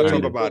don't even got to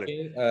talk about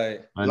it. All right.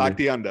 Lock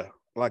the under.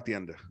 Lock the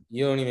under.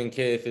 You don't even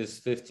care if it's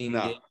 15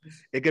 games?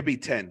 It could be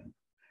 10.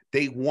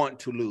 They want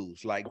to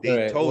lose. Like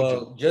they told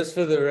you. Just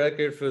for the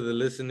record, for the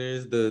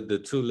listeners,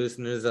 the two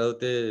listeners out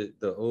there,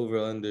 the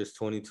over-under is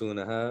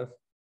 22.5.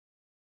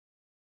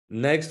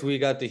 Next, we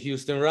got the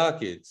Houston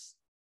Rockets.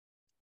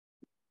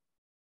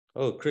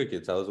 Oh,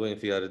 crickets. I was waiting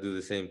for y'all to do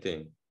the same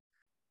thing.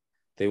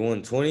 They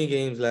won 20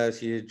 games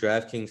last year.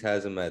 DraftKings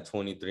has them at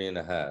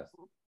 23.5.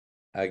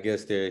 I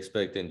guess they're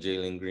expecting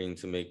Jalen Green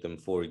to make them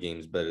 4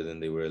 games better than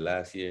they were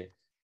last year.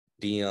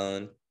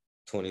 Dion,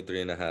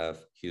 23.5,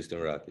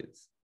 Houston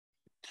Rockets.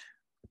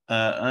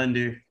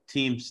 Under.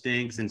 Team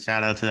stinks, and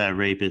shout out to that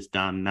rapist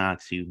Don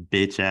Knox, you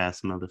bitch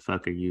ass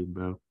motherfucker, you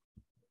bro.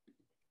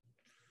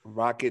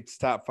 Rockets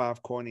top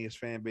 5 corniest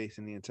fan base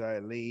in the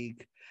entire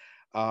league.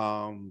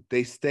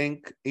 They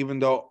stink, even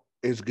though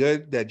it's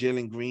good that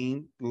Jalen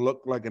Green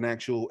looked like an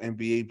actual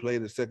NBA player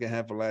the second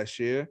half of last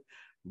year.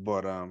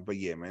 But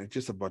yeah, man, it's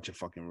just a bunch of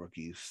fucking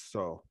rookies.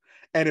 So,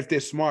 and if they're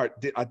smart,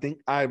 I think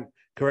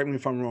correct me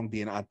if I'm wrong,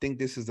 Dean. I think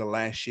this is the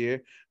last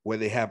year where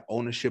they have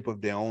ownership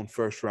of their own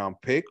first round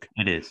pick.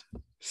 It is.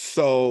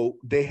 So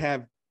they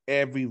have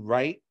every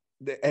right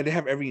and they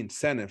have every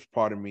incentive,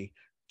 pardon me,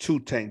 to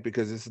tank,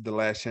 because this is the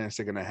last chance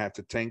they're gonna have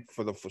to tank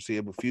for the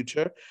foreseeable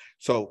future.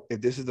 So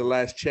if this is the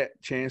last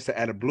chance to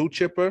add a blue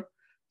chipper,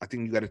 I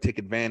think you got to take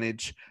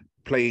advantage,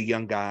 play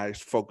young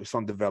guys, focus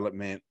on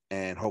development,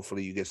 and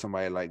hopefully you get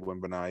somebody like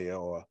Wembanyama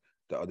or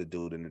the other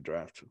dude in the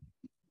draft.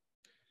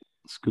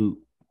 Scoop.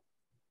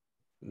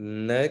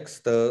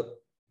 Next up,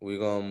 we're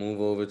going to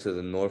move over to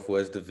the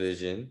Northwest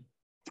Division.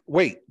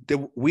 Wait,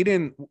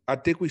 I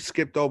think we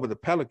skipped over the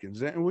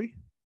Pelicans, didn't we?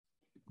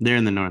 They're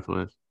in the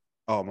Northwest.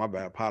 Oh, my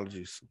bad.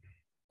 Apologies.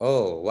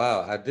 Oh,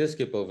 wow. I did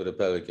skip over the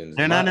Pelicans.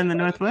 They're not in the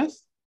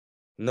Northwest?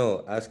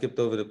 No, I skipped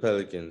over the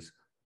Pelicans.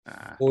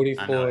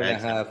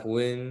 44.5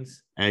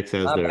 wins.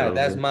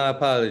 That's my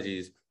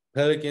apologies.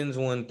 Pelicans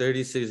won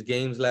 36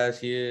 games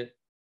last year.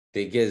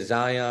 They get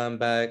Zion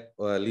back,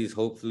 or at least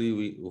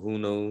hopefully, who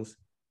knows,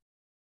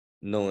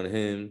 knowing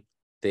him.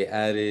 They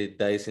added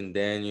Dyson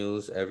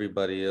Daniels.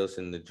 Everybody else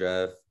in the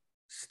draft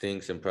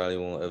stinks and probably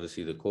won't ever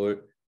see the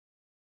court.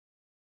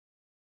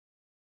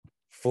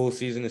 Full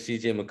season of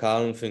CJ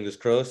McCollum, fingers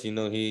crossed. You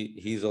know,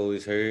 he's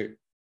always hurt.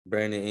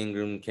 Brandon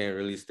Ingram can't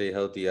really stay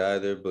healthy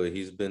either, but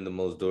he's been the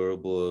most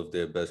durable of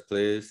their best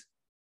players.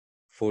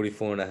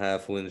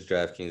 44.5 wins.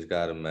 DraftKings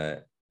got him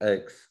at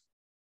X.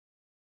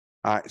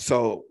 All right.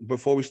 So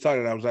before we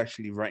started, I was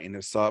actually writing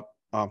this up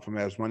from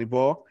Mavs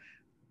Moneyball.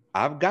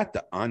 I've got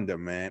the under,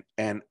 man,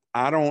 and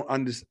I don't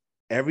understand.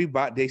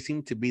 Everybody, they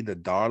seem to be the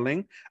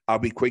darling. I'll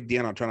be quick,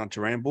 Dan. I'll try not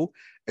to ramble.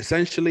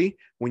 Essentially,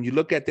 when you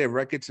look at their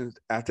records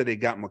after they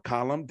got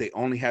McCollum, they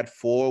only had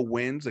 4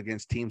 wins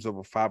against teams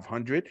over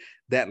 500.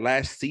 That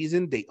last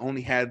season, they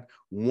only had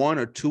 1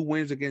 or 2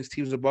 wins against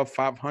teams above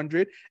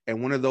 500,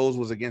 and one of those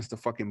was against the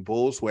fucking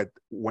Bulls,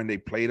 when they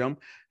played them,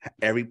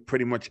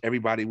 pretty much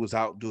everybody was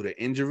out due to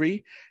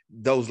injury.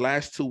 those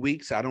last 2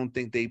 weeks, I don't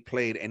think they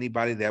played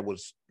anybody that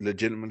was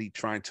legitimately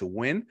trying to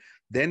win.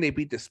 Then they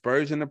beat the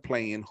Spurs in the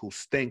play-in, who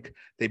stink.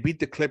 They beat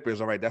the Clippers.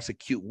 All right, that's a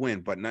cute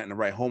win, but nothing to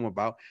write home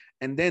about.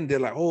 And then they're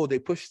like, oh, they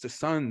pushed the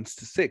Suns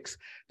to 6.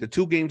 The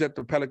 2 games that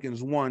the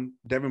Pelicans won,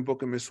 Devin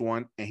Booker missed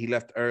one, and he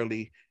left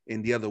early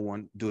in the other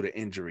one due to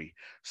injury.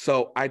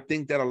 So I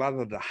think that a lot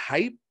of the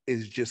hype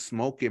is just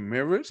smoke and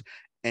mirrors,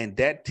 and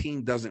that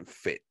team doesn't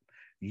fit.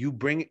 You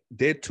bring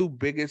their 2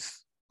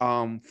 biggest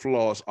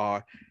flaws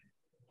are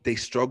they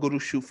struggle to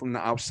shoot from the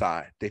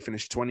outside. They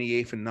finished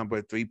 28th in number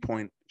of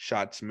 3-point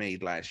shots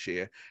made last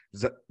year.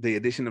 The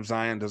addition of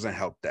Zion doesn't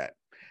help that.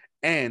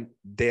 And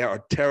they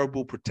are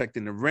terrible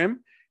protecting the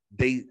rim.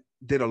 They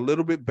did a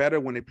little bit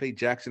better when they played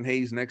Jackson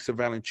Hayes next to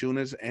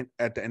Valanciunas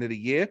at the end of the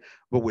year.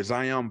 But with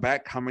Zion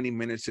back, how many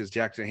minutes is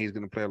Jackson Hayes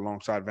going to play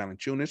alongside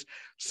Valanciunas?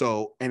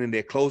 So, and in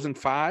their closing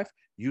 5,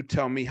 you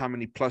tell me how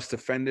many plus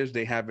defenders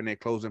they have in their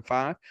closing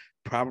 5.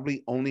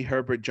 Probably only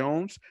Herbert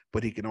Jones,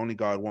 but he can only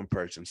guard one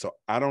person. So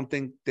I don't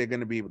think they're going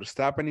to be able to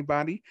stop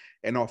anybody.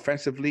 And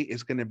offensively,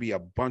 it's going to be a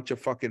bunch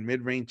of fucking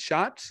mid-range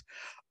shots.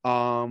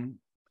 And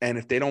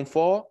if they don't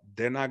fall,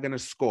 they're not going to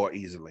score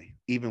easily,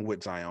 even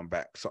with Zion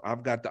back. So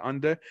I've got the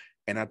under,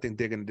 and I think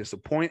they're going to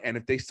disappoint. And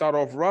if they start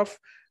off rough,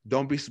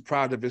 don't be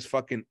surprised if his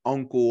fucking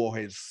uncle or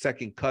his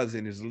second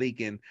cousin is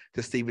leaking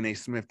to Stephen A.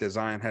 Smith that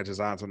Zion has his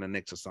eyes on the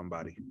Knicks or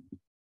somebody.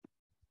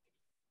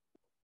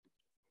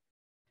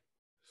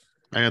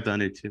 I got the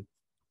under too.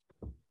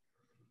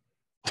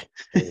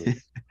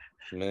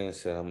 Man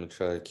said I'm gonna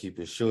try to keep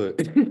it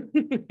short.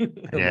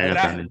 Yeah, I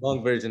got the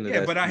long version of that.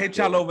 Yeah, but I hit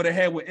y'all over the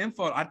head with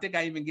info. I think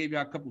I even gave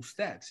y'all a couple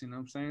stats. You know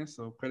what I'm saying?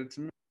 So credit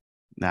to me.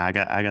 Nah, I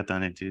got the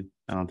under too.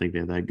 I don't think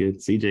they're that good.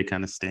 CJ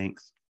kind of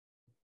stinks.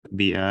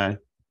 BI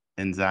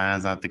and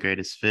Zion's not the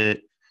greatest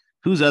fit.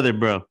 Who's other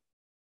bro?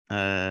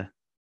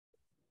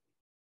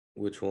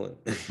 Which one?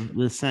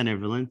 The center,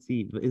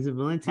 Valencia. Is it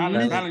Valencia?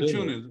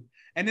 Valanciunas.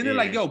 And then they're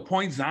like, yo,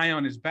 point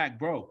Zion is back,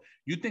 bro.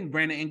 You think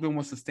Brandon Ingram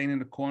wants to stay in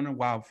the corner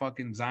while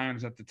fucking Zion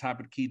is at the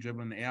top of the key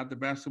dribbling the air out the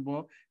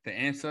basketball? The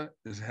answer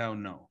is hell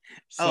no.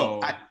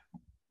 So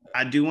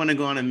I do want to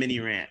go on a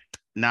mini rant.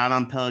 Not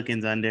on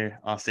Pelicans under.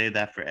 I'll save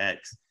that for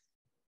X.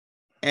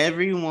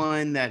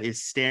 Everyone that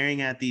is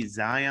staring at these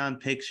Zion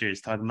pictures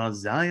talking about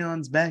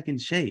Zion's back in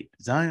shape.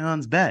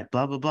 Zion's back,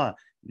 blah, blah, blah.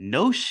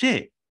 No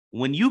shit.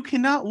 When you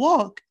cannot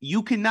walk,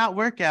 you cannot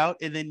work out,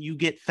 and then you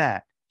get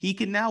fat. He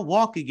can now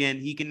walk again.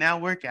 He can now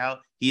work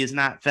out. He is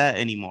not fat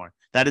anymore.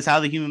 That is how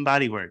the human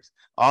body works.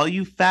 All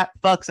you fat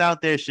fucks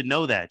out there should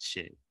know that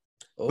shit.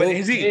 But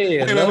is he?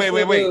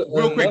 Wait,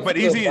 real quick. But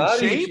is he in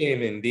shape?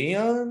 Shaming,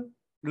 Dion?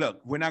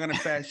 Look, we're not gonna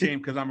fat shame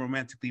because I'm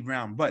romantically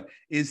round. But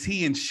is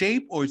he in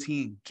shape or is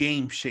he in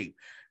game shape?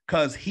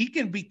 Because he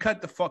can be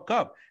cut the fuck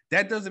up.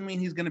 That doesn't mean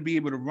he's going to be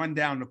able to run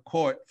down the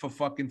court for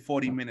fucking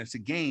 40 minutes a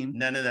game.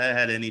 None of that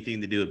had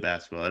anything to do with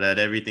basketball. It had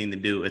everything to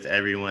do with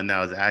everyone that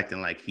was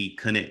acting like he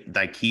couldn't,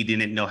 like he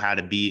didn't know how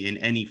to be in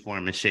any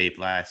form of shape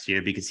last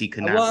year because he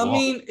could not walk. I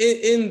mean,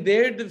 in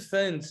their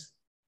defense,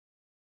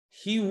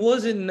 he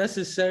wasn't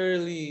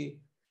necessarily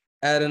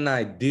at an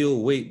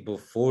ideal weight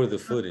before the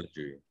foot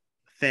injury.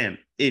 Fam,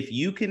 if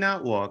you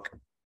cannot walk,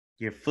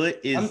 your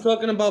foot is... I'm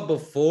talking about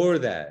before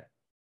that.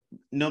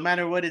 No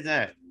matter what it's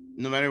at.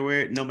 No matter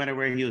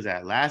where he was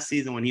at last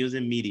season when he was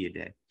in media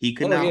day, he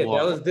could not walk.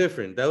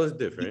 That was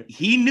different.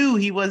 He knew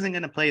he wasn't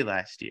going to play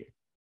last year,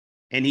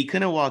 and he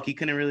couldn't walk. He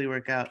couldn't really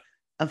work out.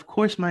 Of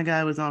course, my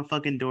guy was on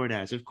fucking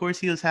DoorDash. Of course,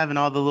 he was having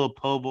all the little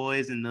po'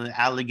 boys and the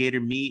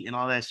alligator meat and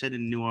all that shit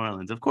in New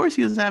Orleans. Of course,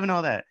 he was having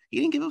all that. He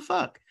didn't give a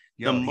fuck.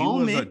 Yo, he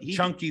was a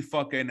chunky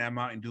fucker in that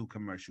Mountain Dew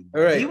commercial.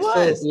 All right, he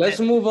was. So let's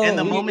move on. And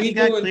the moment he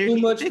got cleared, too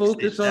much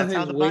focus on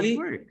his weight.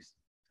 Works.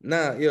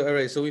 Nah, yeah, all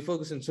right. So we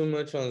focusing too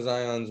much on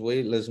Zion's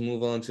weight. Let's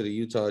move on to the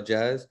Utah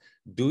Jazz.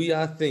 Do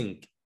y'all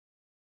think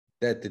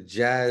that the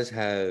Jazz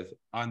have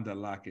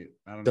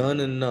done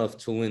enough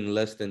to win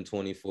less than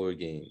 24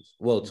 games?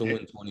 Well, to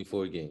win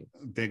 24 games.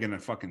 They're gonna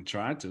fucking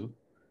try to.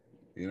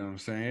 You know what I'm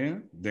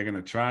saying? They're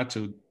gonna try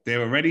to. They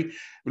were ready.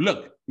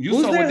 Look,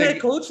 who's their head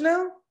coach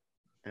now?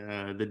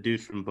 The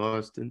dude from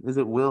Boston. Is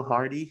it Will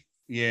Hardy?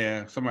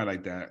 Yeah, somebody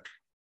like that.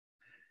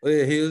 Oh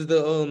yeah, he was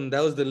the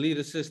that was the lead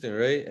assistant,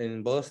 right?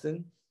 In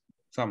Boston.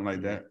 Something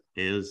like that.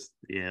 It was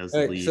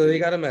right, lead. So they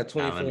got him at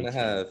 24 and a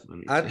half.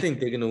 I think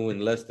they're going to win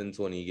less than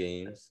 20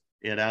 games.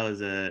 Yeah, that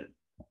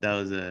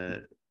was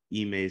a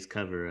Ime's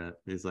cover up.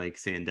 It's like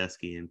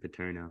Sandusky and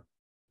Paterno.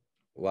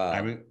 Wow.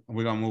 Right,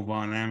 we're going to move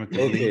on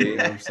amicably. Okay. You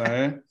know what I'm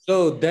saying?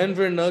 So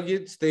Denver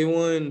Nuggets, they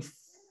won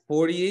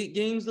 48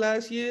 games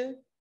last year.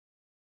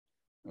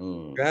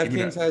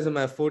 DraftKings has them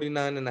at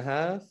 49 and a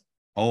half.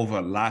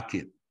 Over, lock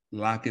it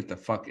the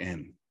fuck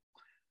in.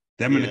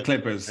 Them and the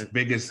Clippers,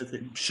 biggest,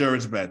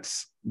 surest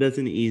bets. That's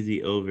an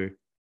easy over.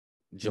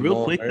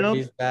 Jamal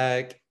Murray's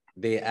back.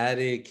 They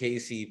added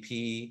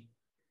KCP.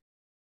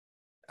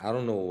 I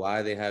don't know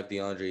why they have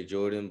DeAndre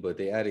Jordan, but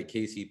they added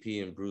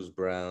KCP and Bruce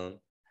Brown.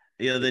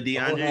 Yeah, the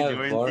DeAndre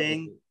Jordan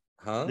thing.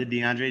 Huh? The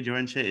DeAndre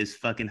Jordan shit is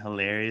fucking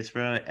hilarious,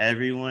 bro.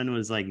 Everyone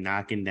was like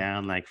knocking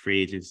down like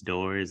free agents'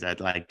 doors at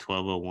like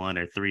 12:01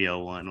 or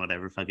 3:01,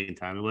 whatever fucking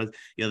time it was.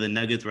 Yo, the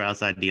Nuggets were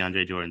outside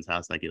DeAndre Jordan's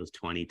house like it was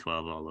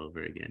 2012 all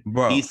over again.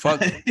 Bro,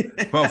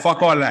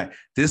 fuck all that.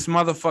 This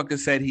motherfucker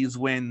said he's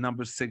wearing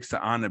number 6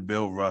 to honor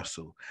Bill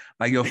Russell.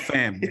 Like, your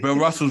fam, Bill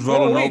Russell's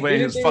rolling over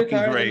in his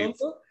fucking grave.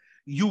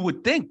 You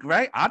would think,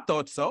 right? I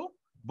thought so,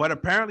 but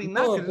apparently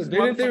not. No, but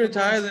didn't they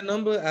retire the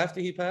number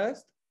after he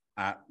passed?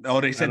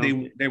 They said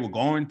they were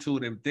going to.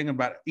 They were thinking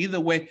about it. Either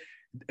way,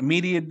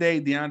 media day,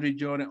 DeAndre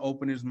Jordan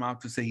opened his mouth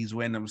to say he's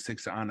wearing number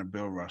 6 to honor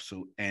Bill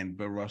Russell, and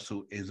Bill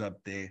Russell is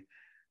up there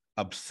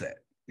upset.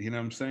 You know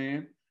what I'm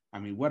saying? I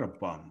mean, what a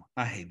bum.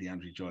 I hate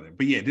DeAndre Jordan.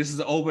 But yeah, this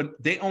is over.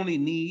 They only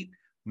need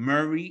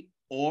Murray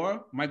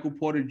or Michael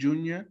Porter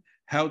Jr.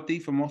 healthy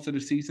for most of the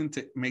season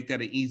to make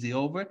that an easy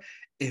over.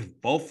 If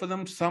both of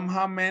them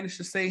somehow manage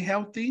to stay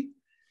healthy,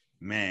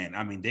 man,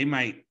 I mean, they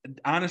might.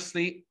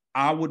 Honestly,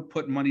 I would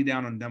put money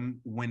down on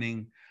them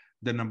winning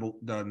the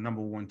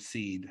number 1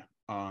 seed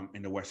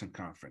in the Western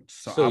Conference.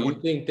 So I would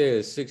think they're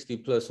a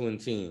 60+ win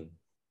team.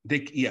 They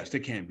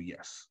can be.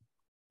 Yes,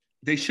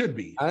 they should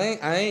be. I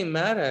ain't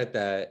mad at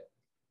that.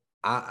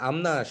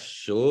 I'm not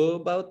sure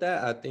about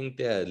that. I think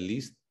they're at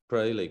least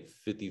probably like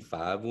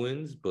 55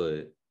 wins,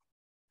 but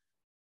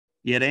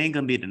yeah, they ain't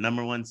gonna be the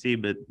number 1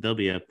 seed, but they'll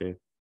be up there.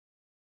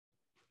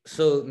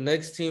 So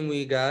next team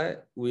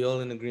we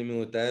all in agreement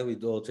with that. We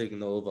all taking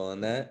the over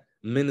on that.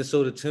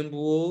 Minnesota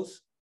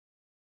Timberwolves.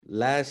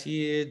 Last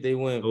year they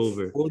went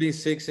over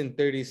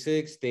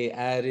 46-36. They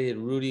added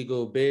Rudy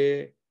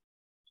Gobert.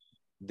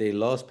 They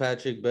lost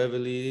Patrick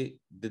Beverly.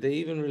 Did they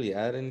even really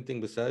add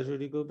anything besides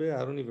Rudy Gobert?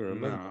 I don't even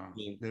remember. No, I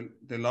mean,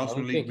 they lost. I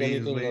don't think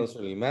anything else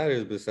really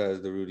matters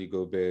besides the Rudy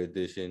Gobert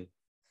addition.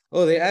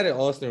 Oh, they added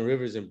Austin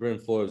Rivers and Bryn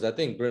Forbes. I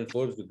think Bryn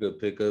Forbes is a good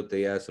pickup.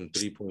 They add some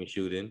 3-point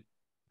shooting.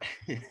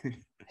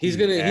 He's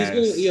gonna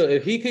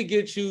if he could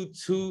get you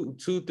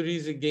two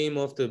threes a game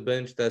off the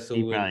bench, that's a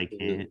win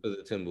for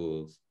the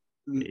Timberwolves.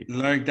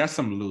 Like, that's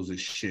some loser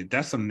shit.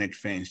 That's some Knicks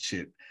fan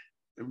shit.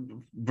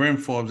 Bryn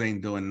Forbes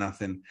ain't doing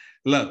nothing.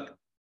 Look,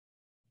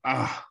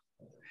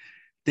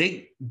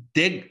 they're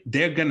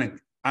gonna.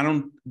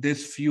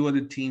 There's few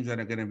other teams that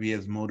are gonna be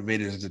as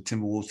motivated as the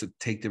Timberwolves to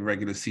take the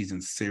regular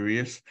season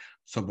serious.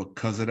 So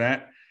because of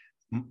that,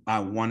 I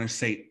want to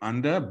say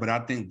under, but I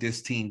think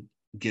this team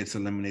gets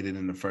eliminated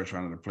in the first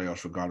round of the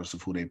playoffs, regardless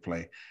of who they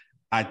play.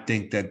 I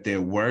think that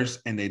they're worse,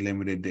 and they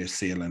limited their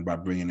ceiling by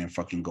bringing in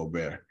fucking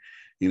Gobert.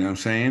 You know what I'm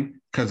saying?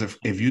 Because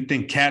if you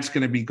think Cat's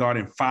going to be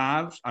guarding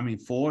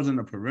 4s in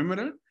the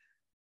perimeter,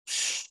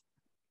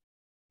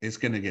 it's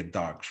going to get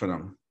dark for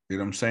them. You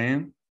know what I'm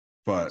saying?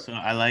 But so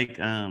I like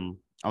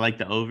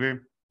the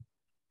over.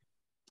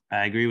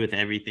 I agree with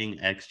everything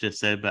X just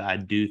said, but I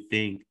do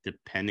think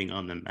depending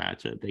on the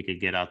matchup, they could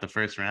get out the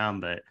first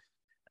round, but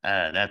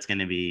that's going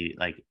to be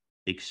like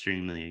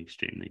extremely,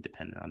 extremely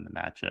dependent on the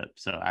matchup.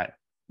 So I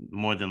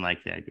more than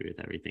likely I agree with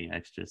everything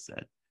X just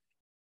said.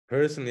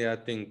 Personally, I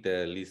think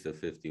they're at least a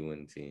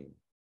 50-win team.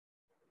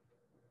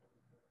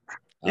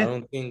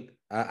 Yeah.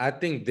 I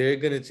think they're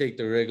gonna take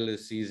the regular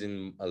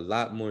season a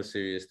lot more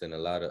serious than a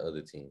lot of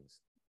other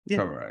teams. Yeah,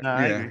 correct. No,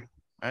 I agree.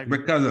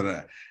 Because of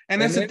that.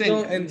 And that's the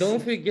thing.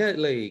 Don't forget,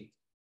 like,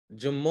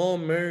 Jamal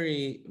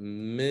Murray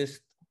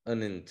missed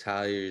an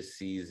entire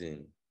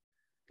season.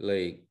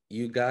 Like,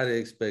 you gotta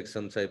expect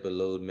some type of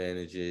load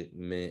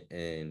management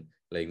and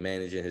like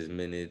managing his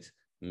minutes,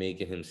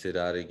 making him sit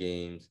out of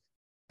games,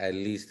 at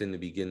least in the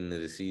beginning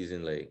of the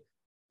season. Like,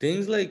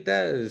 things like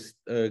that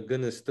are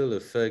gonna still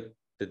affect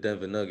the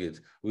Denver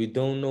Nuggets. We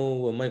don't know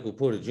what Michael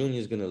Porter Jr.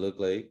 is gonna look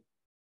like.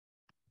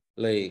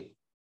 Like,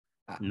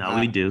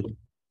 we do.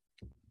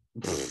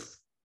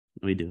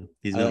 We do.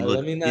 He's gonna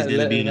look.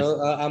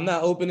 I'm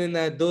not opening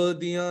that door,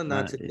 Dion.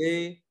 Not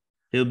today.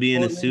 He'll be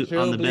in a suit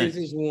on the bench.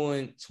 Blazers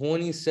won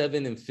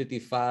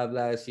 27-55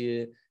 last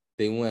year.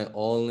 They went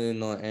all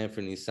in on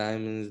Anthony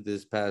Simons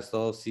this past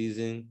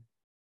offseason.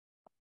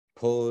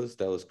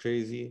 That was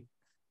crazy.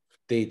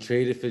 They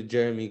traded for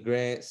Jeremy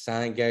Grant,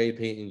 signed Gary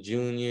Payton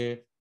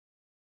Jr.,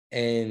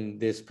 and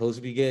they're supposed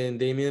to be getting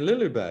Damian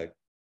Lillard back.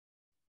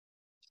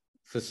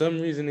 For some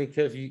reason, they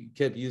kept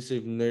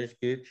Jusuf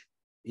Nurkic,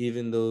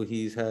 even though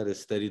he's had a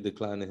steady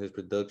decline in his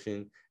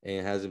production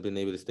and hasn't been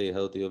able to stay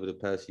healthy over the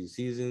past few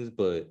seasons,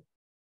 but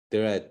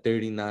they're at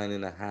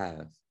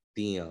 39.5.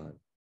 Dion.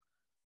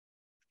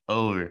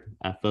 Over.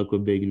 I fuck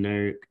with Big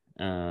Nurk.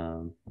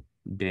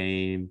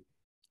 Dame.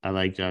 I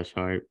like Josh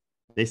Hart.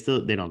 They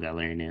don't got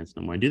Larry Nance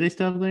no more. Do they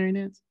still have Larry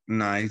Nance?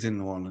 Nah, he's in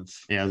New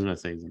Orleans. Yeah, I was about to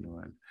say he's in New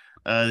Orleans.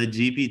 The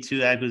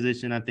GP2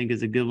 acquisition, I think,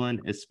 is a good one,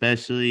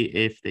 especially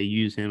if they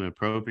use him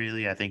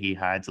appropriately. I think he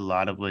hides a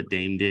lot of what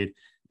Dame did.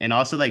 And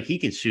also, like, he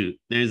can shoot.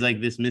 There's, like,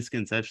 this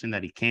misconception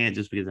that he can't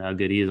just because of how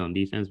good he is on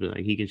defense, but,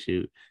 like, he can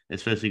shoot,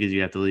 especially because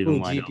you have to leave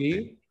him wide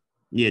open.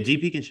 Yeah,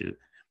 GP can shoot.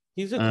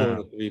 He's a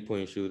corner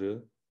 3-point shooter.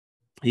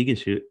 He can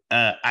shoot.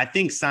 I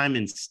think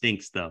Simon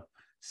stinks, though.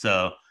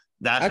 So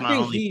that's my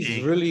only thing.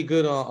 He's really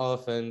good on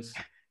offense.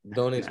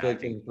 Don't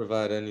expect him to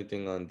provide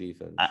anything on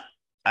defense.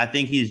 I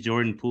think he's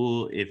Jordan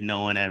Poole if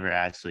no one ever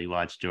actually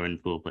watched Jordan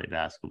Poole play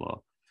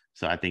basketball.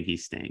 So I think he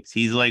stinks.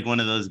 He's like one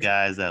of those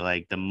guys that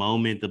like the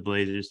moment the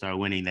Blazers start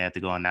winning, they have to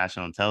go on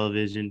national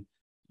television.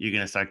 You're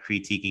going to start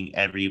critiquing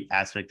every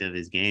aspect of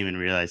his game and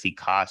realize he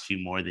costs you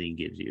more than he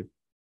gives you.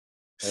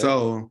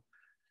 So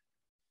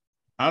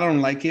I don't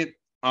like it.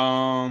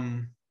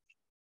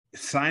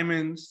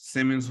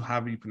 Simmons,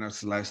 however you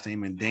pronounce his last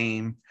name, and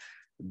Dame,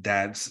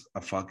 that's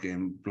a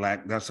fucking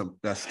black. That's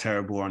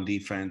terrible on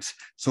defense.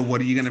 So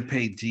what are you gonna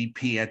pay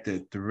GP at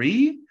the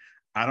 3?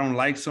 I don't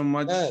like so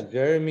much. Yeah,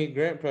 Jeremy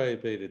Grant probably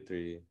played a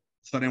 3.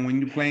 So then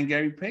when you're playing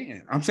Gary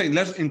Payton, I'm saying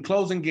let's in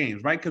closing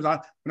games, right? Because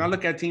when I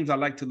look at teams, I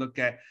like to look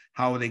at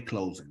how are they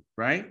closing,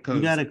 right? Because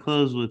you got to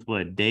close with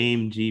what?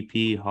 Dame,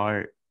 GP,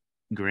 Hart,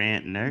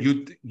 Grant,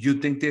 Nurk. You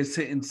think they're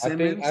sitting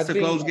Simmons to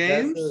close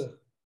games?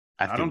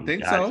 I don't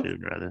think so,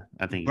 brother.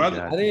 I think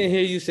brother. I didn't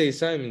hear you say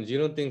Simons. You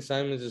don't think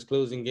Simons is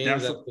closing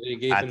games after they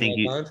gave him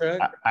that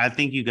contract? I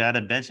think you got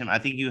to bench him. I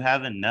think you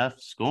have enough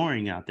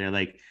scoring out there.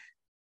 Like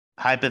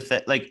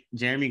like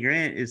Jeremy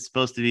Grant is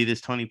supposed to be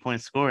this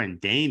 20-point scorer, and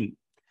Dame.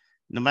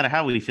 No matter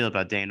how we feel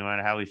about Dame, no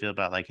matter how we feel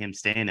about like him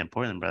staying in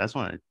Portland, bro, that's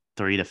one of the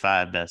 3 to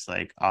 5 best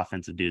like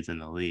offensive dudes in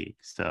the league.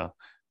 So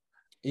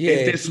yeah,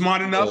 if they're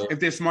smart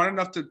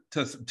enough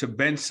to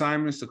bench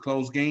Simons to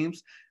close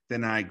games,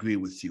 then I agree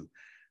with you.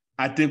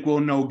 I think we'll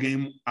know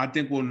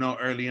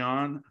early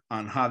on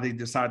how they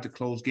decide to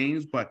close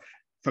games. But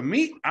for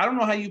me, I don't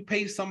know how you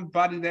pay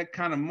somebody that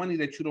kind of money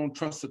that you don't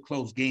trust to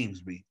close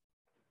games, B.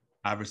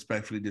 I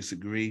respectfully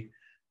disagree.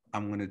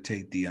 I'm going to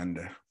take the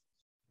under.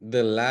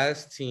 The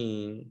last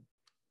team,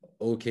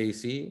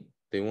 OKC,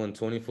 they won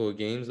 24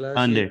 games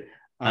last year.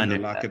 Under.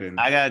 Lock it in.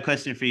 I got a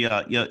question for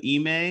y'all. Yo,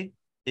 Ime,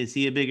 is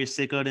he a bigger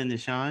sicko than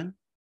Deshaun?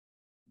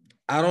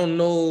 I don't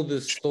know the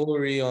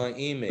story on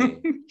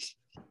Ime.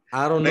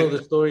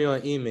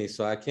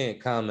 So I can't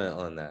comment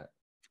on that.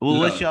 Well,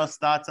 what's y'all's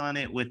thoughts on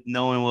it with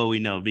knowing what we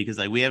know? Because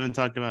like we haven't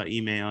talked about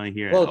Ime on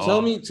here. Well,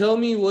 tell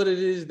me what it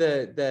is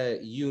that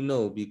you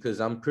know,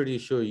 because I'm pretty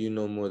sure you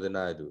know more than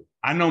I do.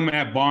 I know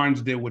Matt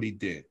Barnes did what he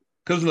did.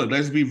 Because look,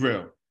 let's be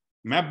real.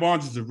 Matt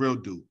Barnes is a real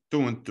dude,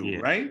 through and through,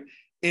 right?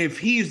 If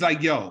he's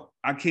like, yo,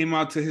 I came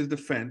out to his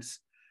defense,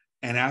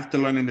 and after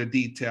learning the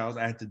details,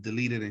 I had to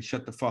delete it and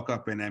shut the fuck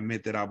up and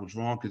admit that I was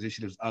wrong because this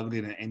shit is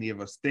uglier than any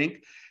of us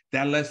think.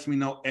 That lets me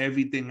know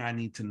everything I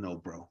need to know,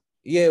 bro.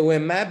 Yeah,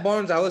 when Matt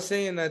Barnes, I was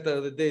saying that the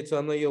other day, so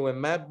I'm like, yo,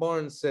 when Matt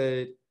Barnes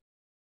said,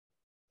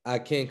 I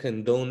can't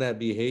condone that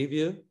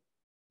behavior,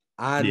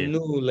 I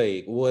knew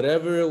like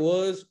whatever it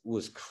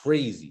was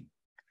crazy.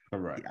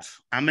 Correct. Yeah.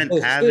 I'm an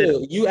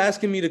avid. You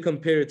asking me to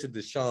compare it to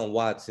Deshaun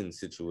Watson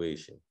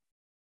situation?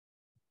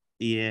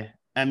 Yeah,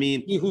 I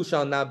mean, he who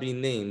shall not be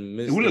named.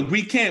 Look,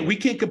 we can't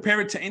compare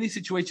it to any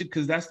situation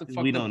because that's the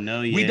fuck. We don't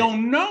know yet. We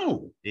don't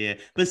know. Yeah,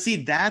 but see,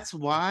 that's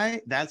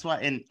why,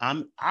 and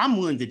I'm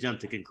willing to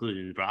jump to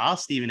conclusions, bro. I'll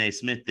Stephen A.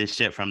 Smith this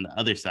shit from the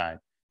other side.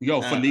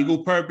 Yo, for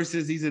legal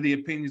purposes, these are the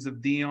opinions of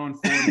Dion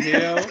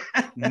Hill,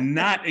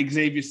 not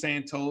Xavier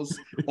Santos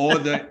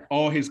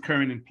or his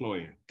current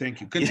employer.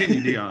 Thank you.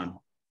 Continue, Dion.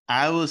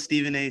 I will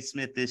Stephen A.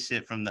 Smith this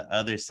shit from the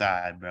other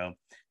side, bro.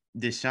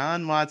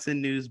 Deshaun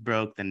Watson news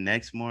broke the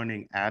next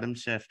morning. Adam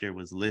Schefter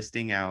was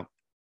listing out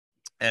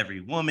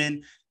every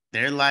woman,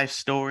 their life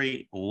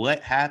story, what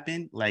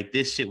happened. Like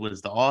this shit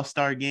was the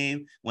All-Star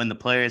game when the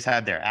players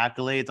had their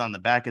accolades on the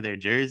back of their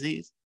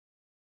jerseys.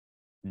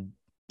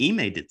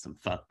 Ime did some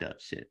fucked up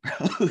shit,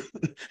 bro.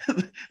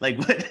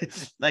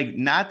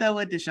 Not that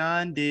what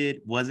Deshaun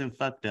did wasn't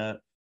fucked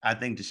up. I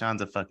think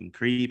Deshaun's a fucking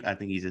creep. I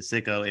think he's a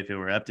sicko. If it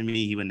were up to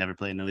me, he would never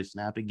play another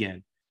snap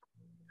again.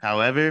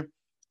 However,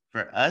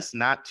 for us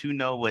not to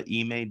know what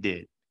Ime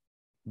did,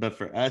 but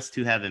for us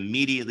to have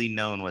immediately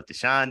known what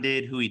Deshaun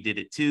did, who he did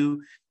it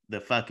to,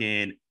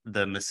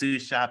 the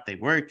masseuse shop they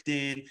worked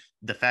in,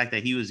 the fact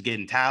that he was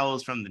getting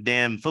towels from the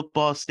damn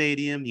football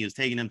stadium, he was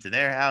taking them to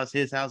their house,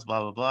 his house,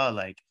 blah, blah, blah.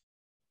 Like,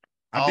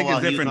 I think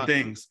it's different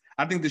things.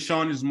 I think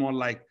Deshaun is more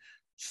like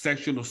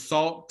sexual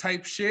assault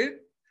type shit.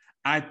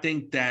 I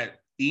think that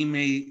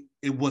Ime,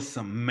 it was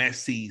some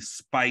messy,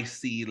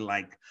 spicy,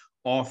 like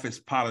office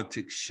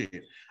politics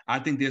shit. I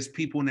think there's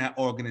people in that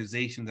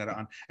organization that are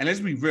on, and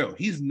let's be real,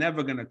 he's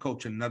never gonna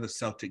coach another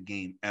Celtic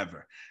game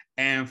ever.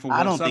 And for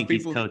I don't think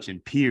he's coaching,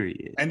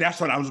 period. And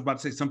that's what I was about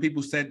to say. Some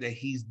people said that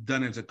he's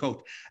done as a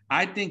coach.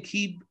 I think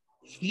he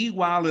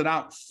wilded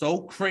out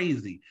so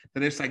crazy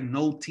that it's like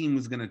no team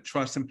is gonna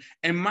trust him.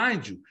 And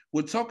mind you,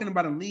 we're talking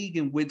about a league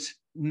in which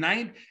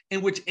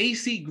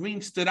AC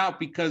Green stood out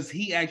because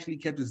he actually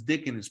kept his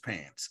dick in his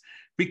pants.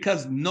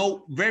 Because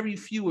very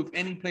few, if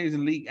any, players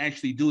in the league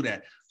actually do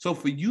that. So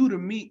for you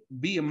to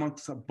be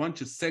amongst a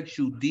bunch of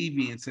sexual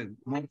deviants and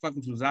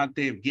motherfuckers who's out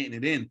there getting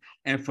it in,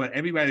 and for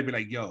everybody to be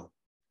like, yo,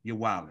 you're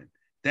wilding.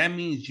 That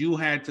means you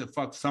had to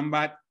fuck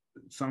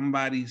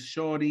somebody's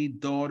shorty,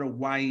 daughter,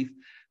 wife.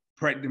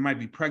 There might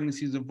be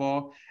pregnancies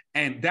involved.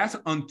 And that's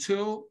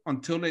until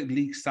it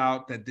leaks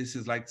out that this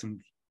is like some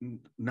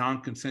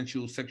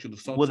non-consensual sexual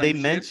assault. Well, they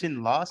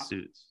mentioned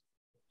lawsuits.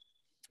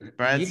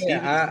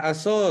 I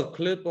saw a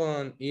clip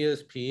on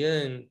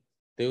ESPN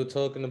They were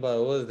talking about,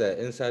 what was that,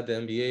 Inside the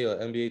NBA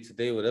or NBA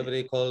Today, whatever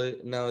they call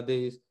it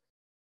nowadays.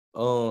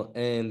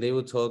 And they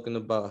were talking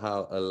about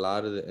how a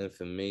lot of the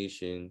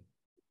information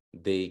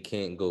they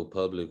can't go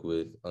public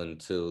with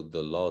until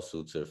the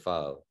lawsuits are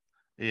filed.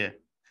 Yeah.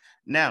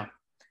 Now,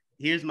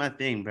 here's my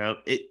thing, bro.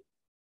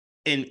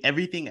 And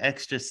everything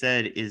Extra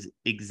said is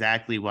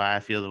exactly why I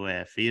feel the way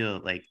I feel.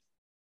 Like,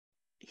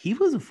 he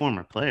was a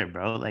former player,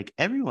 bro. Like,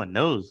 everyone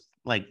knows.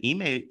 Like,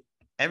 Ime,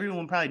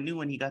 everyone probably knew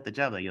when he got the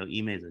job. Like, yo,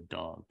 Ime's a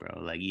dog,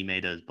 bro. Like,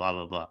 Ime does blah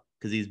blah blah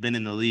because he's been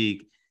in the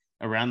league,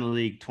 around the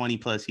league 20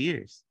 plus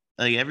years.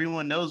 Like,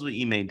 everyone knows what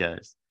Ime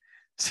does.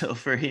 So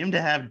for him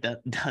to have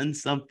done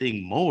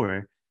something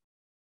more,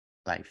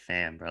 like,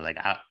 fam, bro. Like,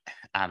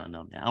 I don't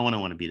know, man. I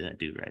want to be that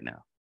dude right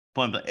now.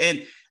 Point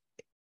blank.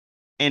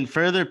 And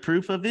further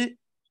proof of it,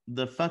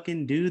 the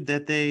fucking dude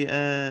that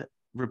they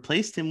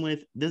replaced him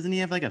with, doesn't he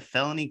have like a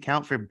felony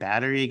count for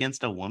battery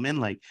against a woman?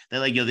 Like, they're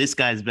like, yo, this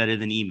guy's better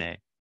than Ime.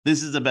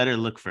 This is a better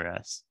look for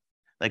us.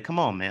 Like, come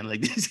on, man.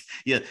 Like, this,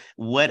 yeah.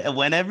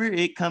 Whenever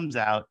it comes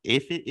out,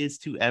 if it is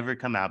to ever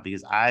come out,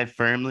 because I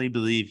firmly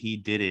believe he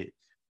did it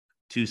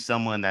to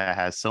someone that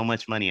has so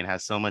much money and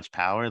has so much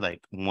power,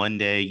 like, one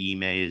day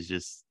Ime is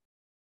just,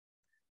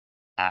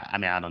 I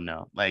mean, I don't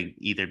know, like,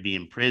 either be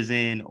in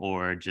prison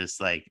or just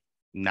like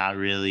not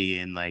really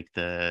in like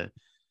the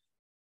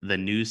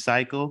news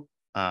cycle.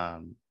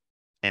 And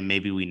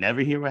maybe we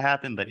never hear what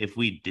happened, but if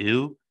we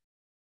do,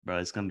 bro,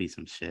 it's gonna be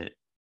some shit.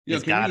 Yo,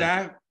 It's can we gotta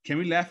laugh? Can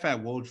we laugh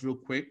at Woj real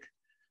quick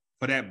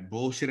for that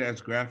bullshit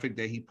ass graphic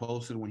that he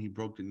posted when he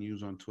broke the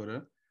news on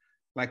Twitter?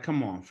 Like,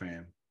 come on,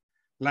 fam.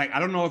 Like, I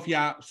don't know if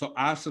y'all. So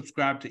I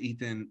subscribe to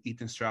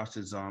Ethan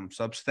Strauss's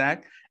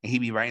Substack, and he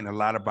be writing a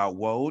lot about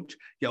Woj.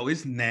 Yo,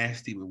 it's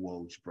nasty with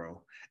Woj,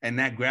 bro. And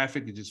that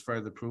graphic is just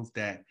further proof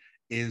that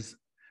is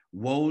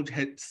Woj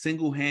had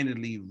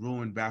single-handedly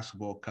ruined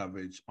basketball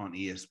coverage on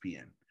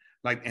ESPN.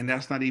 Like, and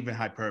that's not even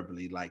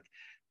hyperbole. Like,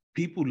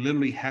 people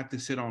literally have to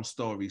sit on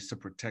stories to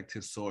protect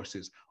his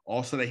sources.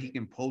 Also, that he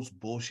can post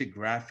bullshit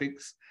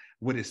graphics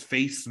with his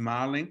face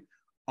smiling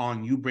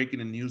on you breaking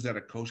the news that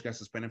a coach got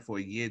suspended for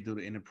a year due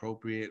to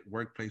inappropriate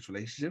workplace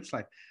relationships.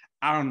 Like,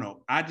 I don't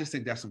know. I just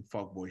think that's some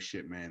fuckboy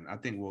shit, man. I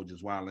think we're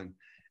just wilding,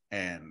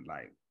 and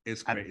like,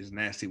 it's crazy. It's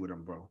nasty with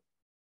him, bro.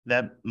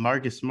 That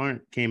Marcus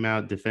Smart came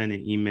out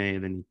defending Ime,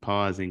 and then he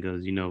paused and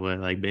goes, you know what?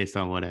 Like, based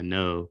on what I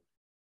know,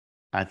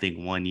 I think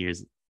 1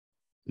 year's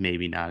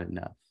maybe not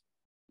enough.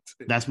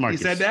 That's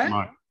Marcus He said that?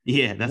 Smart.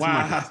 Yeah, that's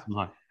Marcus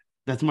Smart.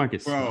 That's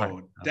Marcus Smart.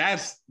 Bro,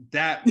 that's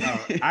that.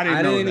 I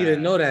didn't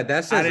even know that.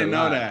 That says I didn't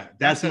know that.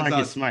 That's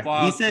Marcus Smart.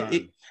 He said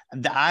it,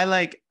 I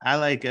like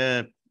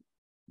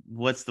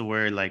what's the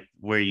word, like,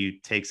 where you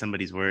take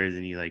somebody's words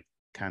and you like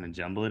kind of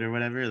jumble it or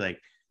whatever,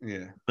 like,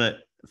 yeah.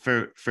 But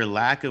for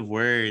lack of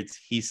words,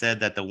 he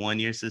said that the 1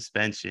 year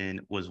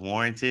suspension was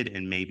warranted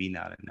and maybe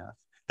not enough.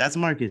 That's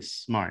Marcus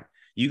Smart.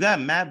 You got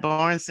Matt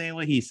Barnes saying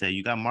what he said.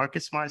 You got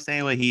Marcus Smart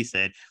saying what he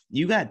said.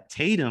 You got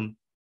Tatum,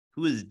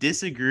 who is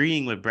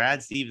disagreeing with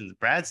Brad Stevens.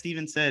 Brad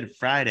Stevens said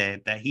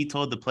Friday that he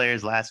told the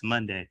players last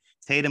Monday.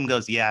 Tatum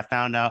goes, yeah, I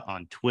found out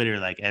on Twitter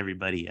like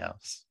everybody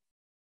else.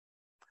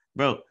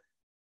 Bro,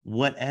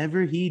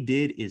 whatever he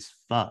did is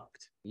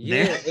fucked.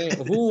 Yeah,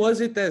 and who was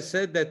it that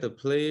said that the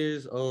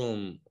players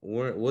weren't,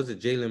 was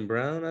it Jaylen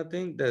Brown, I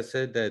think, that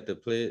said that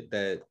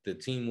the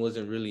team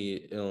wasn't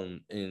really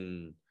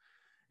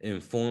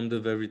informed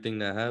of everything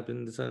that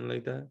happened or something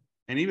like that?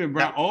 And even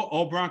Brown,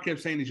 all Brown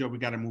kept saying is, yo, we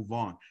got to move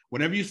on.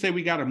 Whenever you say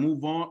we got to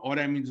move on, all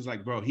that means is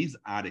like, bro, he's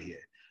out of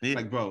here. Yeah.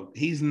 Like, bro,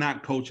 he's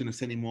not coaching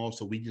us anymore,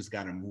 so we just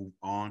got to move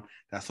on.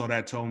 That's all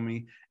that told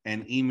me.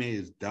 And Ime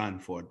is done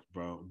for it,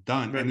 bro.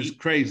 Done. Bro, and it's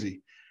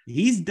crazy.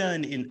 He's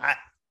done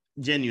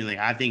genuinely,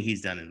 I think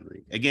he's done in the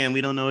league. Again, we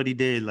don't know what he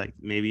did. Like,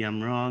 maybe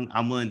I'm wrong.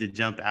 I'm willing to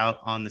jump out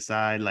on the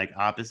side, like,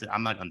 opposite.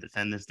 I'm not going to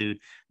defend this dude.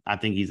 I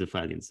think he's a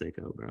fucking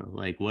sicko, bro.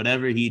 Like,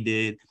 whatever he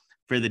did,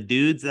 for the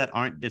dudes that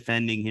aren't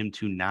defending him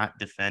to not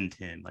defend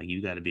him, like, you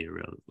got to be a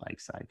real,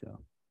 like, psycho.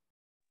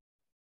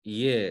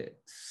 Yeah,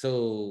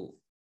 so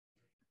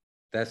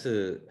that's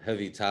a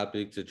heavy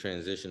topic to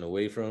transition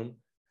away from,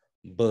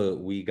 but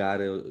we got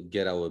to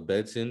get our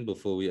bets in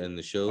before we end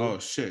the show. Oh,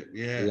 shit,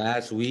 yeah.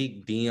 Last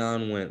week,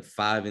 Dion went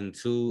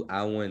 5-2.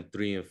 I went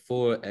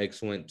 3-4.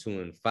 X went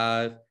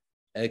 2-5.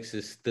 X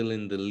is still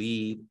in the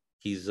lead.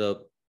 He's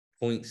up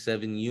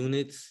 0.7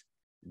 units.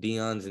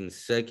 Dion's in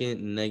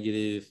second,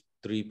 negative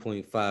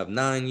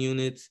 3.59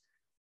 units.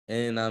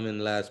 And I'm in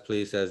last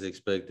place as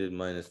expected,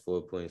 minus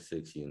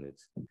 4.6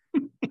 units.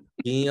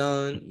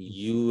 Dion,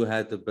 you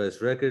had the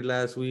best record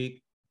last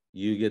week.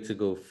 You get to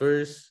go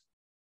first.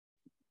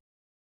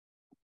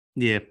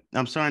 Yeah,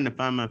 I'm starting to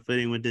find my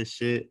footing with this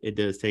shit. It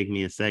does take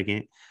me a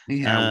second. He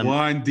had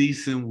one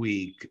decent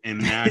week, and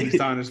now he's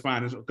starting to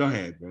find his. Go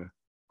ahead, bro.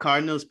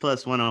 Cardinals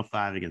plus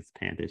 105 against the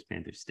Panthers.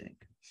 Panthers stink.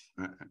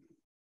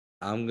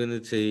 I'm going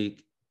to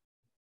take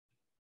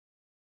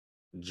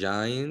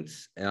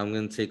Giants, and I'm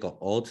going to take an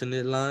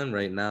alternate line.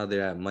 Right now,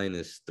 they're at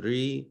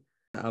 -3.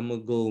 I'm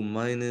going to go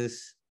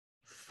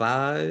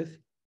 -5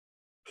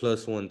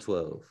 plus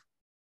 112.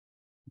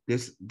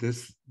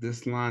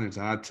 This line is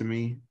odd to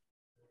me.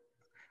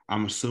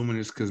 I'm assuming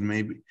it's because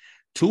maybe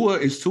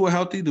is Tua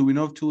healthy? Do we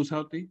know if Tua's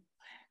healthy?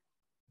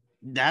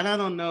 That I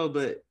don't know,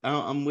 but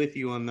I'm with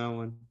you on that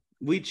one.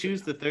 We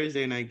choose the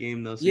Thursday night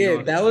game though. So Yeah,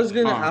 you know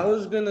I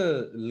was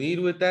gonna lead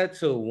with that.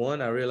 So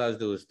one, I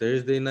realized it was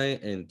Thursday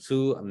night, and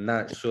two, I'm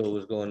not sure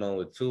what's going on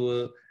with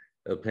Tua.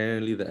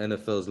 Apparently, the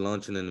NFL is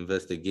launching an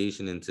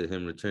investigation into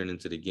him returning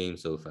to the game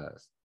so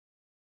fast.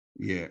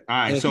 Yeah. All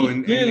right. And So he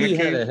in clearly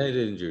that had case, a head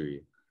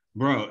injury.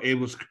 bro, it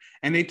was,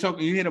 and they talk.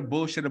 You hear the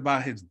bullshit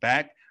about his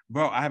back,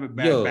 bro. I have a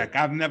bad Yo. back.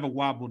 I've never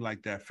wobbled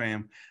like that,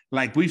 fam.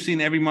 Like we've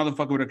seen every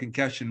motherfucker with a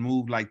concussion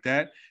move like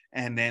that,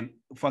 and then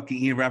fucking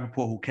Ian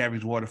Rappaport, who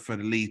carries water for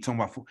the league, talking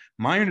about.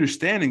 My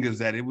understanding is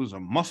that it was a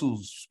muscle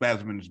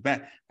spasm in his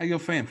back. Like, yo,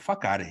 fam,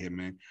 fuck out of here,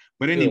 man.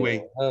 But anyway,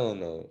 Yo, hell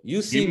no.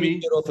 You see me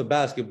get off a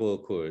basketball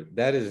court.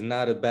 That is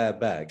not a bad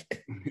back.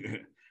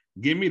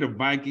 Give me the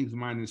Vikings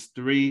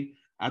 -3.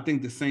 I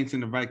think the Saints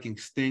and the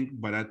Vikings stink,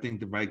 but I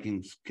think the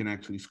Vikings can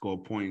actually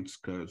score points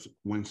because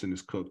Winston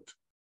is cooked.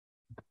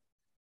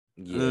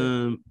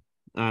 Yeah.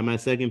 My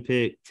second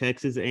pick,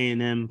 Texas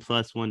A&M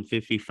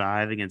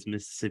 +155 against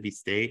Mississippi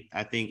State.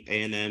 I think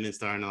A&M is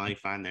starting to like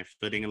find their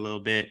footing a little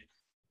bit.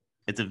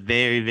 It's a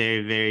very,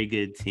 very, very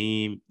good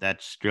team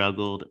that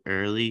struggled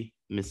early.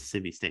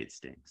 Mississippi State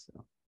stinks.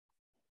 So.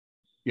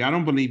 Yeah, I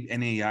don't believe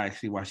any of y'all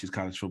actually watch these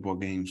college football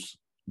games,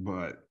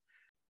 but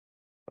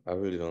I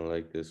really don't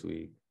like this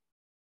week.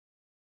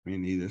 Me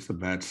neither. It's a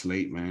bad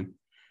slate, man.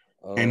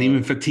 And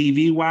even for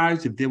TV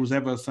wise, if there was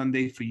ever a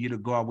Sunday for you to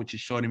go out with your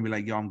shorty and be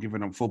like, yo, I'm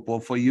giving them football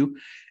for you,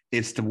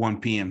 it's the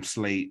 1 p.m.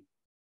 slate.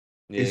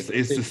 Yeah,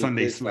 it's the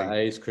Sunday slate.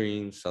 Ice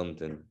cream,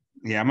 something.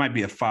 Yeah, I might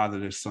be a father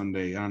this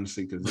Sunday,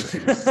 honestly, because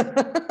this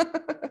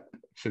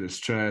shit is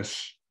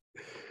trash.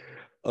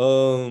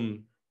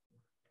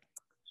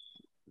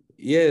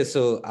 Yeah,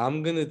 so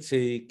I'm gonna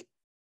take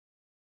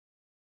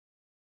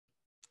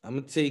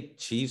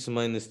Chiefs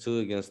 -2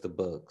 against the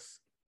Bucks.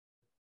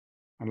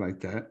 I like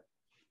that.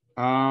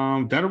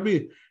 That'll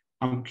be.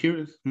 I'm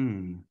curious.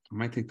 I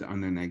might take the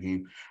under in that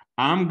game.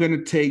 I'm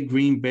gonna take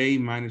Green Bay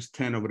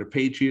 -10 over the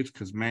Patriots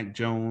because Mac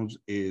Jones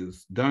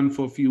is done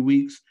for a few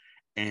weeks,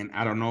 and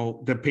I don't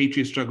know. The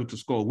Patriots struggle to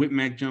score with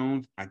Mac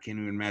Jones. I can't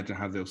even imagine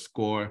how they'll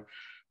score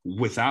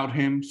without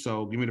him.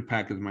 So give me the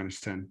Packers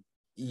 -10.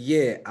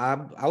 Yeah,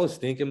 I was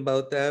thinking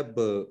about that,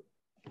 but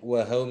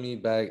what held me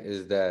back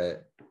is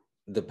that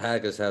the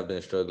Packers have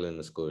been struggling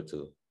to score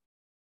too.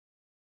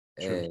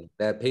 True. And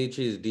that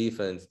Patriots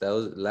defense, that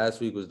was last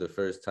week was the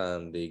first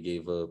time they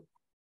gave up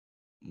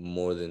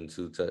more than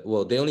 2 touchdowns.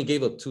 Well, they only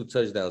gave up 2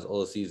 touchdowns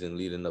all season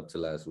leading up to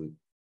last week.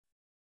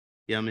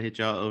 Yeah, I'm gonna hit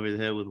y'all over the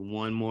head with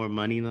one more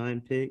money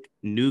line pick.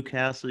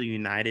 Newcastle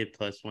United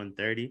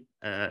 +130.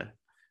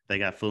 They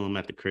got Fulham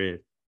at the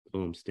crib.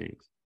 Fulham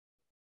stinks.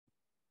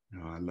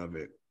 Oh, I love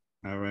it.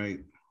 All right.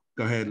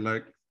 Go ahead,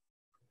 Lurk.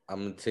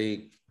 I'm gonna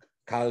take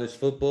college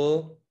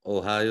football,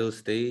 Ohio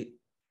State.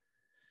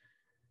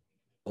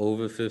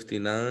 Over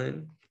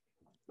 59.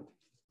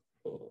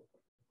 Oh,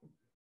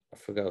 I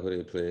forgot who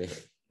they play.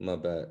 My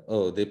bad.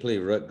 Oh, they play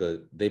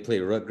Rutgers. They play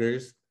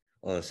Rutgers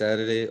on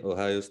Saturday.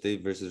 Ohio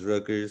State versus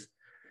Rutgers.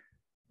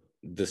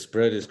 The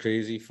spread is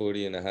crazy,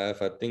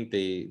 40.5. I think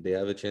they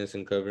have a chance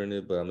in covering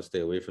it, but I'm gonna stay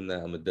away from that.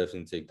 I'm gonna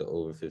definitely take the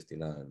over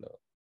 59 though.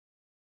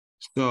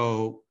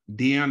 So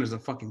Dion is a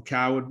fucking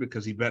coward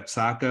because he bet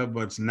soccer,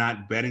 but it's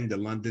not betting the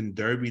London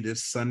Derby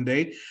this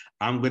Sunday.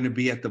 I'm going to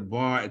be at the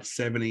bar at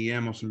 7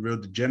 a.m. on some real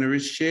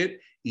degenerate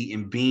shit,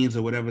 eating beans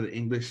or whatever the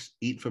English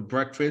eat for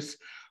breakfast.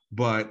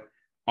 But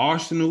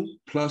Arsenal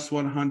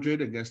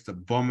 +100 against the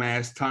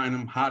bum-ass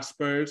Tottenham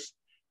Hotspurs.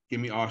 Give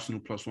me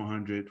Arsenal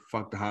 +100.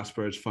 Fuck the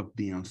Hotspurs. Fuck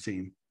Dion's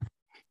team.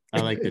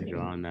 I like the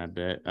draw on that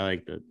bet. I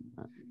like the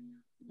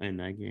in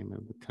that game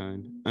of a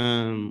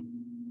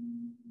ton.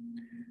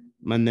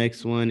 My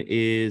next one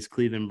is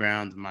Cleveland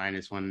Browns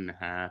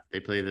 -1.5.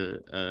 They play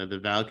the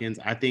Falcons.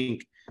 I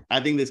think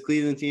this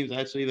Cleveland team's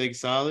actually like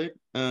solid.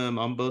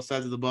 On both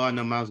sides of the ball. I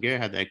know Myles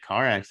Garrett had that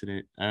car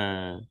accident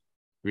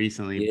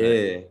recently.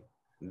 Yeah.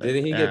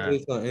 Didn't he get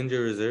placed on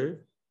injured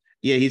reserve?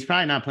 Yeah, he's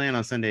probably not playing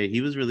on Sunday.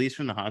 He was released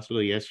from the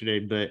hospital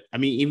yesterday, but I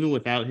mean, even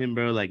without him,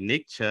 bro, like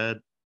Nick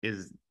Chubb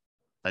is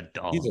a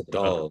dog. He's a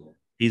dog. Bro.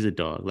 He's a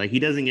dog. Like he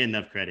doesn't get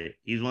enough credit.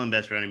 He's one of the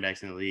best running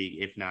backs in the league,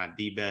 if not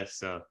the best.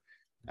 So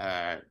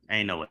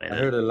ain't no way. I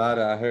heard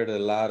a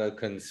lot of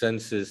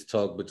consensus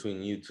talk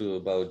between you two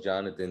about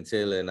Jonathan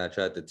Taylor, and I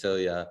tried to tell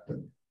you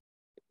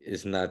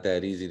it's not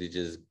that easy to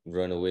just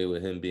run away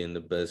with him being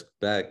the best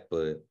back,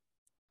 but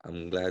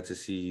I'm glad to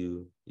see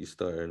you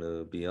starting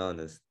to be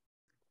honest.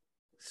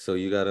 So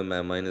you got him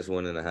at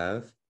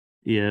 -1.5?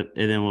 Yeah,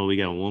 and then we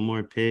got one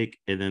more pick,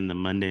 and then the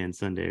Monday and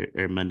Sunday,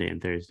 or Monday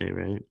and Thursday,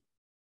 right?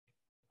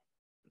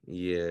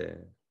 Yeah.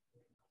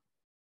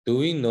 Do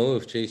we know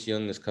if Chase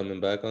Young is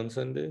coming back on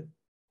Sunday?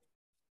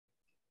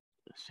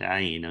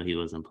 I didn't know he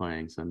wasn't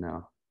playing, so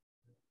no.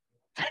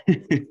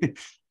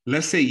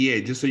 Let's say yeah,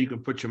 just so you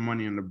can put your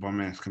money on the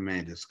bum-ass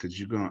Commanders, because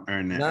you're going to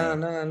earn that.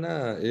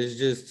 Nah. It's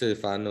just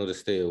if I know to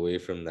stay away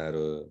from that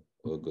or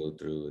go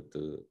through with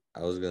the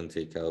I was gonna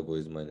take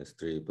Cowboys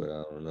 -3, but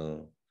I don't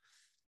know.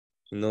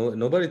 No,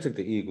 nobody took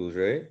the Eagles,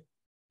 right?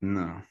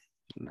 No.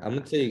 I'm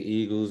gonna take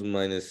Eagles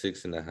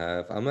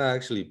 -6.5. I'm gonna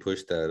actually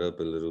push that up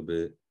a little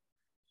bit.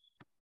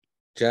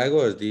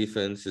 Jaguars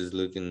defense is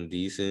looking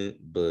decent,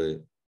 but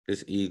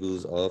this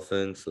Eagles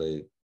offense,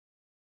 like,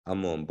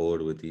 I'm on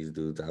board with these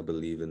dudes. I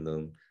believe in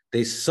them.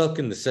 They suck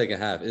in the second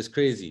half. It's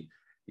crazy.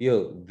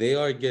 Yo, they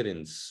are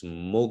getting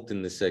smoked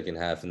in the second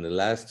half. In the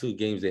last 2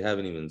 games, they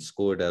haven't even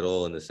scored at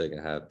all in the second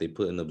half. They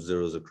putting up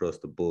zeros across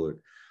the board.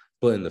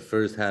 But in the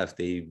first half,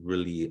 they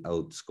really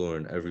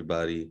outscoring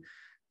everybody.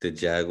 The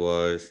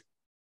Jaguars,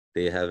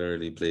 they haven't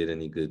really played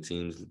any good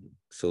teams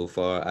so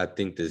far. I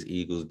think this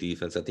Eagles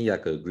defense, I think y'all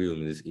could agree with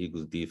me. This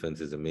Eagles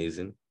defense is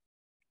amazing.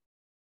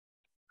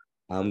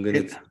 I'm going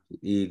to take the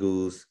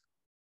Eagles.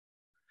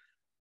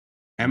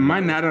 Am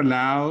I not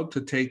allowed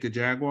to take the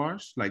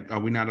Jaguars? Like, are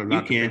we not allowed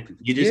You to can't. pick?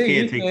 You just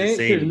can't take the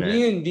same bet.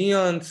 Me and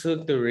Dion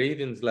took the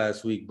Ravens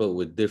last week, but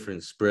with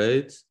different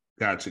spreads.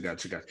 Gotcha.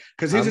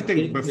 Because here's the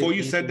thing. Before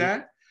you said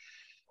that,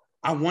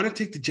 I want to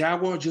take the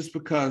Jaguars just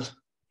because,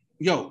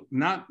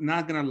 not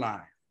gonna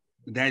lie,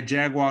 that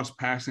Jaguars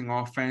passing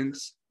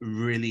offense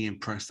really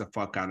impressed the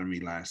fuck out of me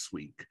last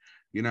week.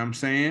 You know what I'm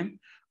saying?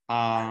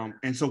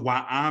 And so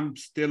while I'm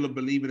still a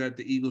believer that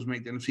the Eagles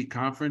make the NFC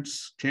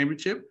Conference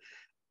Championship,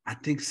 I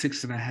think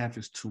 6.5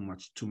 is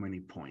too many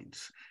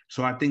points.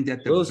 So I think that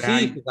We'll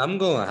see. I'm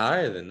going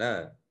higher than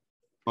that.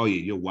 Oh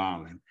yeah, you're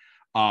wilding.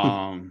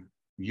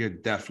 You're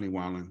definitely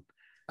wilding.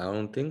 I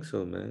don't think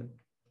so, man.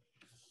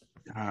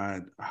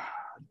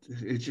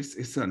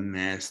 It's a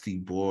nasty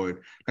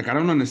board. Like, I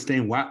don't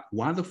understand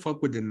why the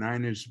fuck would the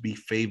Niners be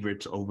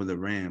favorites over the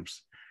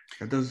Rams?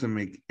 That doesn't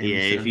make any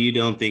sense. If you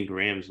don't think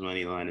Rams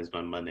money line is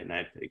my Monday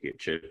night pick, you're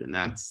tripping.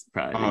 That's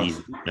probably the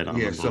easiest bet on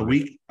the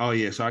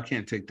board. So I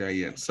can't take that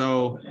yet.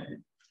 So,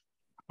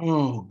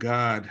 oh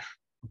God.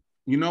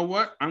 You know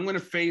what? I'm gonna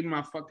fade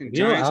my fucking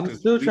Giants. I'm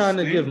still trying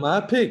to give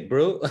my pick,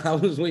 bro. I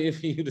was waiting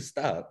for you to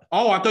stop.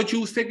 Oh, I thought you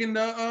was taking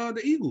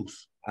the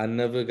Eagles. I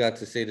never got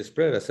to say the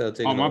spread. I said I'll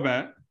take. Oh, my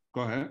bad.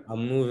 Go ahead.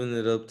 I'm moving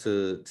it up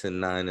to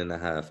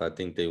 9.5. I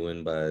think they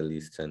win by at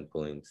least 10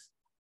 points.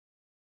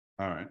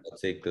 All right. I'll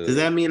take Does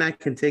that mean I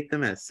can take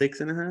them at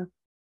 6.5?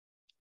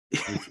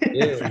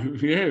 Yeah,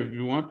 if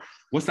you want.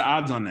 What's the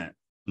odds on that?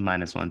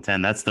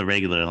 -110. That's the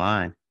regular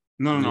line.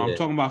 No. I'm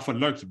talking about for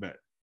Lurk's bet.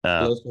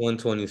 Plus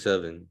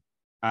 127.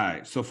 All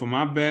right. So for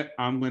my bet,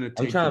 I'm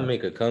trying to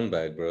make a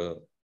comeback,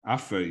 bro. I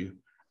feel you.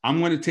 I'm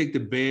going to take the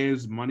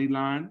Bears money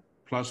line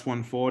plus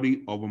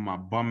 140 over my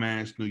bum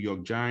ass New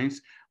York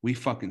Giants. We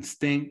fucking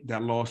stink.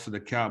 That loss to the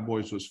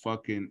Cowboys was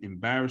fucking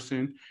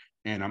embarrassing.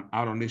 And I'm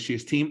out on this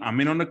year's team. I'm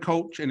in on the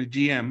coach and the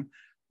GM,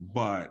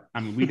 but I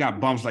mean, we got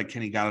bums like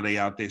Kenny Galladay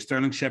out there.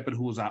 Sterling Shepard,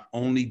 who was our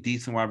only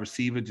decent wide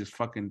receiver, just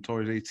fucking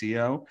tore his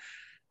ACL.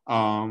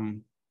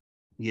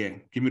 Yeah,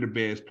 give me the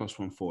Bears plus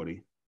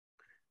 140.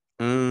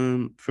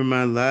 For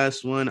my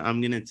last one,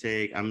 I'm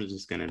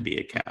just gonna be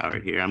a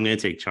coward here. I'm gonna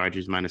take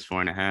Chargers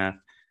 -4.5.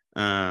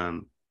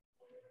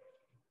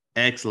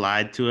 X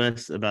lied to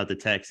us about the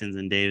Texans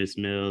and Davis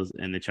Mills,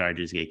 and the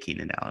Chargers get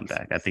Keenan Allen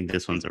back. I think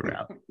this one's a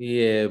rout.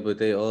 Yeah, but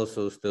they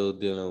also still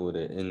dealing with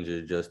an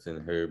injured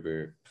Justin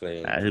Herbert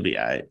playing. He'll be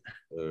all right.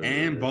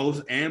 And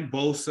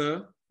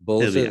Bosa.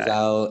 Bosa's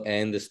out,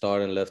 and the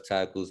starting left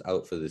tackle's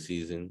out for the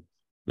season.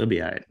 They'll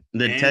be all right.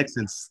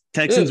 Texans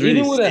really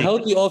even with a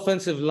healthy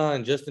offensive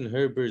line, Justin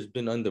Herbert's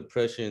been under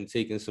pressure and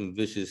taking some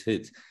vicious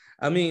hits.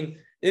 I mean,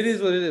 it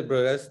is what it is,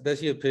 bro.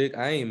 That's your pick.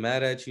 I ain't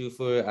mad at you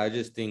for it. I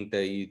just think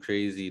that you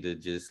crazy to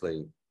just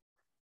like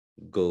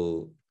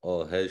go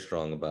all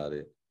headstrong about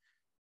it.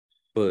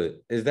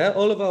 But is that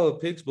all of our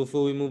picks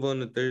before we move on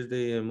to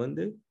Thursday and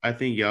Monday? I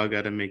think y'all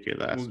got to make your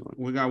last one.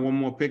 We got one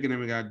more pick, and then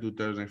we got to do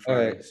Thursday and Friday.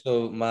 All right,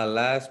 so my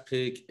last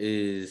pick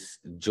is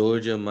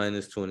Georgia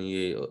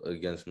 -28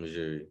 against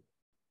Missouri.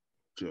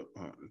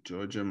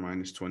 Georgia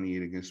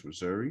 -28 against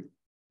Missouri?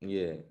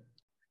 Yeah.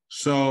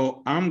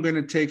 So I'm going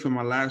to take for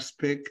my last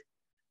pick,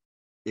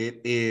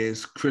 it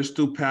is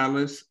Crystal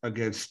Palace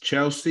against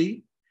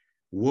Chelsea,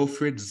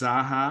 Wilfred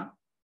Zaha,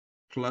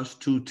 plus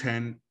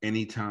 210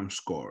 anytime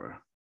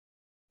scorer.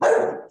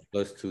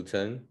 Plus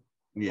 210?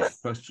 Yeah,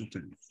 plus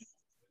 210.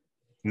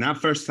 Not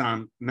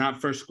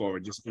first scorer,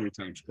 just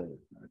anytime scorer.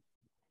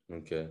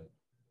 Okay.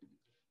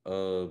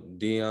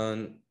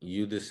 Dion,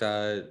 you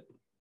decide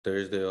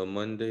Thursday or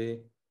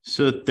Monday?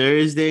 So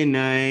Thursday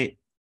night,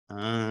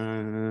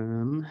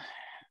 hold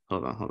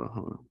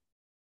on.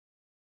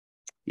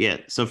 Yeah,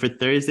 so for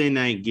Thursday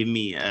night, give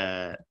me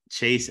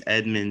Chase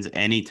Edmonds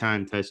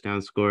anytime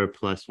touchdown score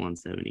plus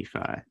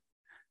 175.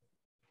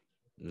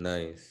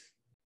 Nice.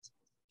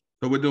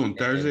 So we're doing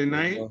Thursday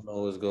night? I don't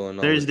know what's going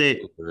on.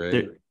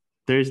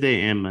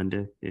 Thursday and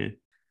Monday, yeah.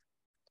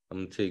 I'm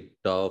going to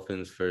take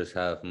Dolphins first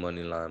half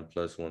money line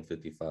plus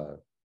 155.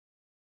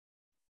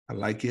 I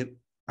like it.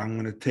 I'm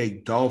going to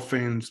take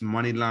Dolphins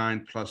money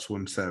line plus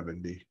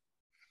 170.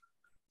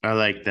 I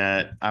like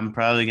that. I'm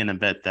probably going to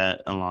bet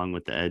that along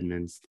with the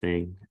Edmonds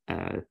thing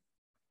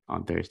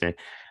on Thursday.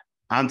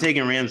 I'm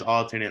taking Rams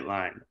alternate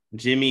line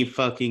Jimmy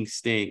fucking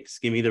stinks.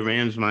 Give me the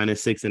Rams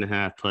minus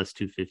 6.5 plus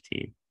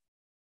 215.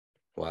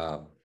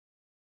 Wow.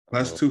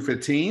 Plus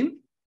 215.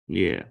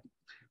 Yeah.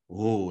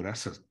 Oh,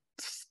 that's a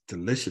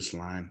delicious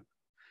line.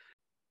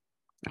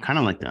 I kind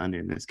of like the under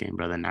in this game,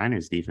 bro. The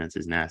Niners defense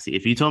is nasty.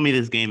 If you told me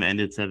this game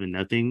ended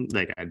 7-0,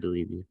 like, I'd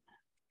believe you.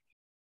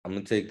 I'm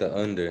gonna take the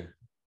under.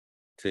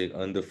 Take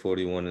under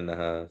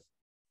 41.5.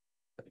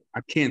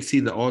 I can't see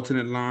the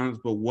alternate lines,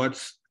 but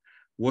what's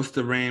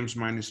the Rams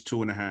minus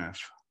 2.5?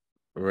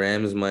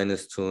 Rams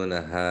minus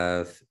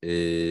 2.5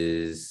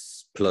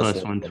 is plus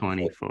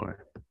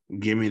 124.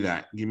 Give me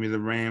that. Give me the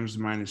Rams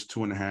minus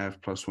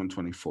 2.5 plus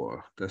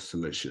 124. That's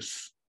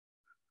delicious.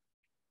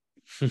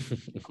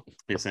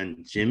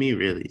 Listen, Jimmy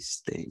really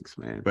stinks,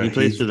 man. But he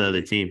plays for the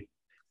other team.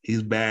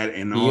 He's bad,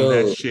 and all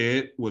that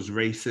shit was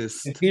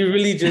racist. He's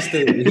really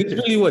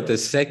the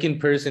second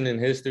person in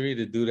history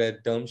to do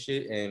that dumb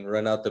shit and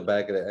run out the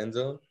back of the end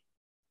zone?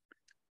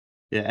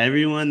 Yeah,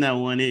 everyone that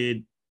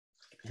wanted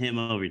him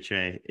over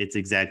Trey, it's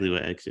exactly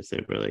what X just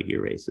said, bro. Like,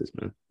 you're racist,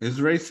 man. It's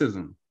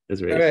racism.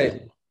 It's racism. All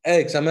right,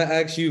 X, I'm gonna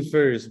ask you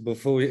first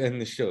before we end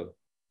the show,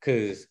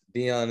 because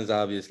Dion is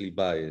obviously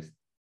biased.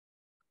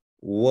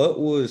 What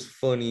was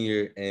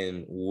funnier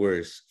and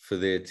worse for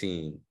their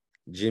team?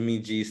 Jimmy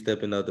G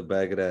stepping out the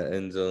back of that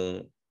end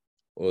zone,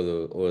 or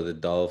the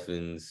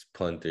Dolphins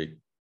punting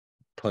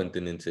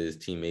into his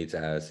teammate's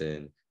ass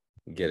and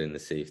getting the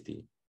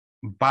safety?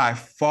 By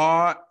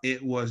far,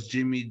 it was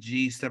Jimmy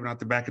G stepping out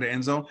the back of the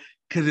end zone,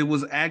 because it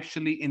was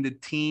actually in the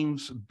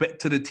team's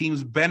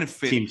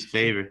benefit. Team's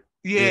favor.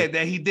 Yeah,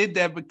 that he did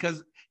that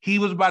because he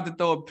was about to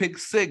throw a pick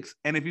six,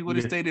 and if he would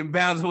have stayed in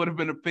bounds, it would have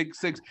been a pick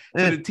six.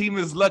 So the team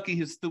is lucky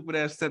his stupid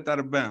ass stepped out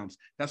of bounds.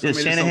 That's what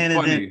made it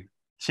so funny.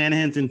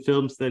 Shanahan's in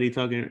film study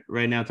talking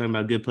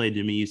about good play,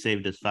 Jimmy. You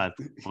saved us 5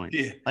 points.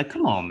 Yeah. Like,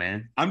 come on,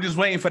 man. I'm just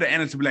waiting for the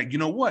answer to be like, you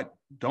know what?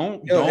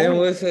 Don't. And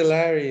what's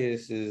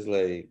hilarious is,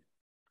 like,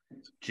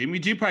 Jimmy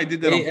G probably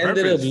did that on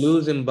purpose. They ended up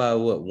losing by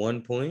what,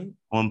 1 point?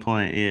 1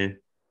 point, yeah.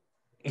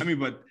 I mean,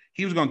 but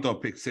he was gonna throw a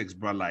pick six,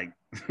 bro. Like,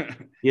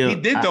 yo, he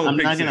did throw a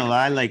pick six. I'm not gonna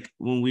lie. Like,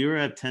 when we were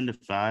up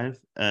 10-5,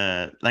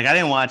 like, I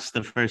didn't watch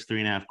the first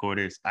 3.5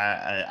 quarters.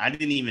 I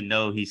didn't even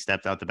know he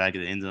stepped out the back of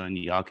the end zone.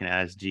 Y'all can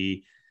ask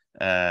G.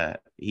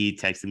 He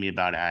texted me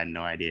about it. I had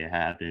no idea it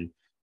happened.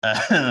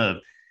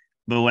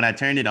 But when I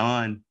turned it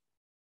on,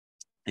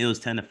 it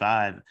was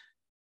 10-5.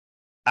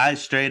 I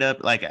straight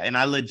up, like, and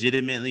I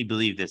legitimately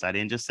believe this. I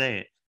didn't just say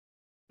it.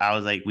 I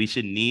was like, we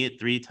should knee it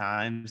 3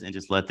 times and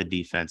just let the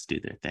defense do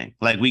their thing.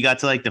 Like, we got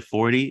to like the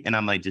 40, and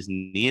I'm like, just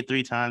knee it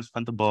 3 times,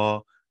 punt the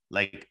ball,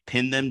 like,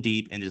 pin them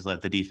deep, and just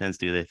let the defense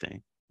do their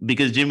thing.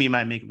 Because Jimmy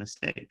might make a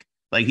mistake.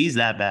 Like, he's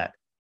that bad.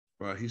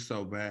 Bro, he's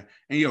so bad.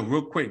 And yo,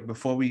 real quick,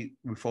 before we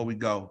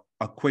go,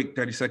 a quick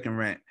 30-second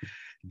rant.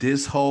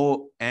 This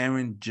whole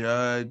Aaron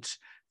Judge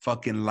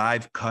fucking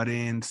live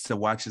cut-ins to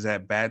watch his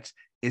at-bats,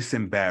 it's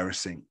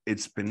embarrassing.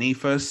 It's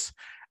beneath us.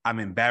 I'm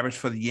embarrassed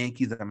for the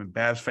Yankees. I'm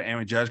embarrassed for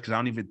Aaron Judge because I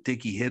don't even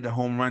think he hit a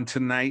home run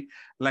tonight.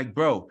 Like,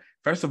 bro,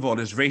 first of all,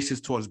 there's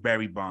racist towards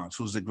Barry Bonds,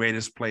 who's the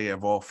greatest player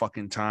of all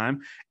fucking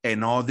time.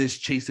 And all this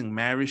chasing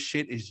marriage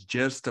shit is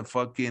just to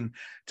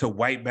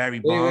wipe Barry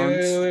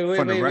Bonds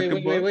from the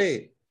record books.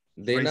 Wait.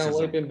 They're not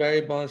wiping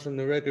Barry Bonds from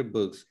the record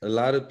books. A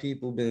lot of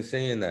people been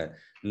saying that.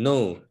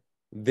 No,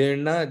 they're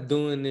not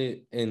doing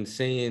it and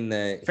saying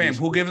that. Fam,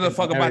 who gives a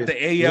fuck about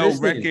the AL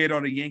record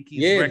or the Yankees?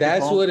 Yeah,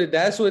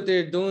 that's what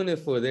they're doing it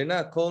for. They're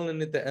not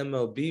calling it the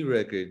MLB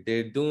record.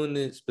 They're doing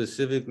it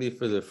specifically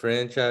for the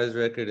franchise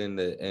record and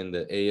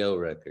the AL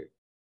record.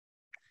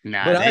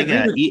 Nah, but I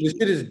agree this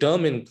shit is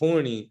dumb and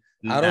corny.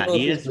 I don't know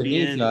if it's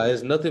beneath y'all.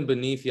 It's nothing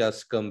beneath y'all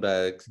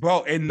scumbags.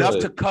 Bro, enough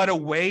to cut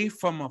away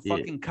from a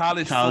fucking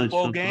college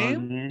football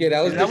game? Yeah,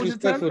 that was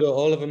disrespectful to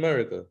all of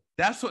America.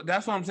 That's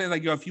what I'm saying.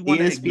 Like, yo, if you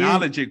want to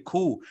acknowledge it,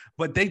 cool.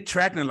 But they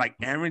tracking like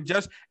Aaron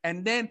Judge,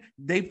 and then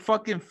they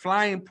fucking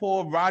flying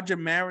poor Roger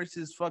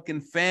Maris's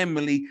fucking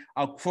family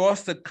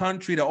across the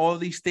country to all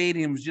these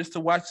stadiums just to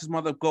watch this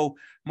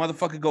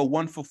motherfucker go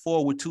 1 for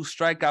 4 with 2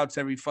 strikeouts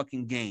every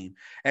fucking game.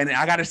 And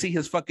I got to see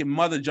his fucking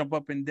mother jump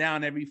up and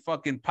down every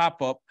fucking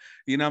pop up.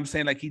 You know what I'm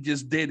saying? Like, he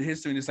just did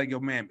history, and it's like, yo,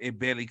 man, it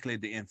barely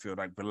cleared the infield.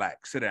 Like,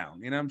 relax, sit down.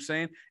 You know what I'm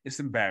saying? It's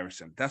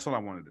embarrassing. That's what I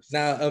wanted to say.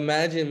 Now,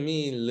 imagine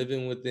me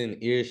living within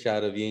earshot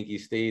of Yankee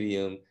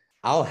Stadium.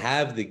 I'll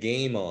have the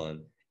game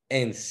on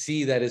and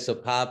see that it's a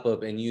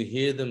pop-up, and you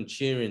hear them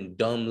cheering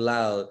dumb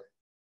loud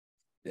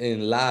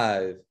and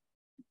live,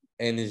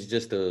 and it's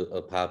just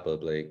a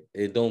pop-up. Like,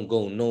 it don't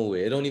go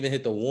nowhere. It don't even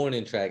hit the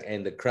warning track,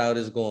 and the crowd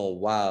is going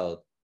wild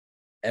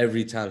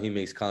every time he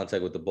makes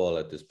contact with the ball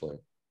at this point.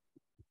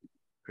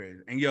 Crazy.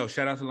 And yo,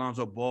 shout out to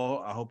Lonzo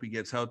Ball. I hope he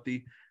gets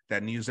healthy.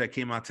 That news that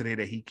came out today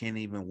that he can't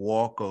even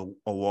walk or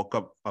walk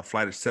up a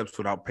flight of steps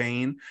without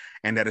pain,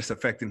 and that it's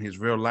affecting his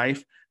real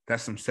life.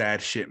 That's some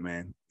sad shit,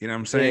 man. You know what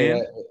I'm saying?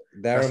 Yeah,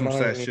 that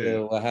reminds me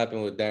of what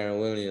happened with Darren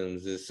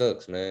Williams. It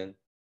sucks, man.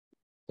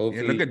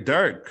 Hopefully, look at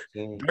Dirk.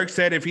 soon. Dirk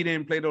said if he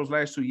didn't play those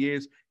last 2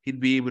 years, he'd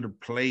be able to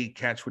play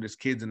catch with his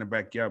kids in the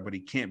backyard, but he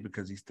can't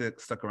because he's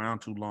stuck around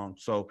too long.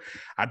 So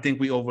I think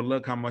we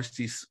overlook how much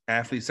these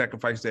athletes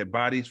sacrifice their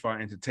bodies for our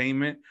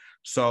entertainment.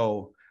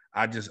 So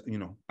I just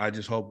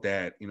hope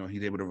that,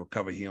 he's able to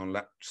recover. He don't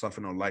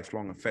suffer no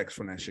lifelong effects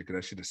from that shit,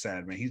 because that shit is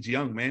sad, man. He's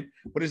young, man.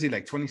 What is he,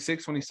 like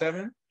 26,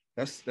 27?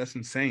 That's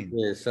insane.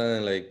 Yeah,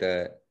 something like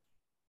that.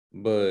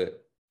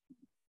 But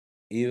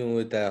even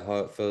with that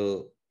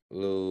heartfelt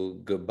little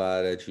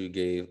goodbye that you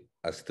gave,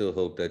 I still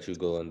hope that you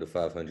go under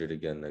 500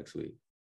 again next week.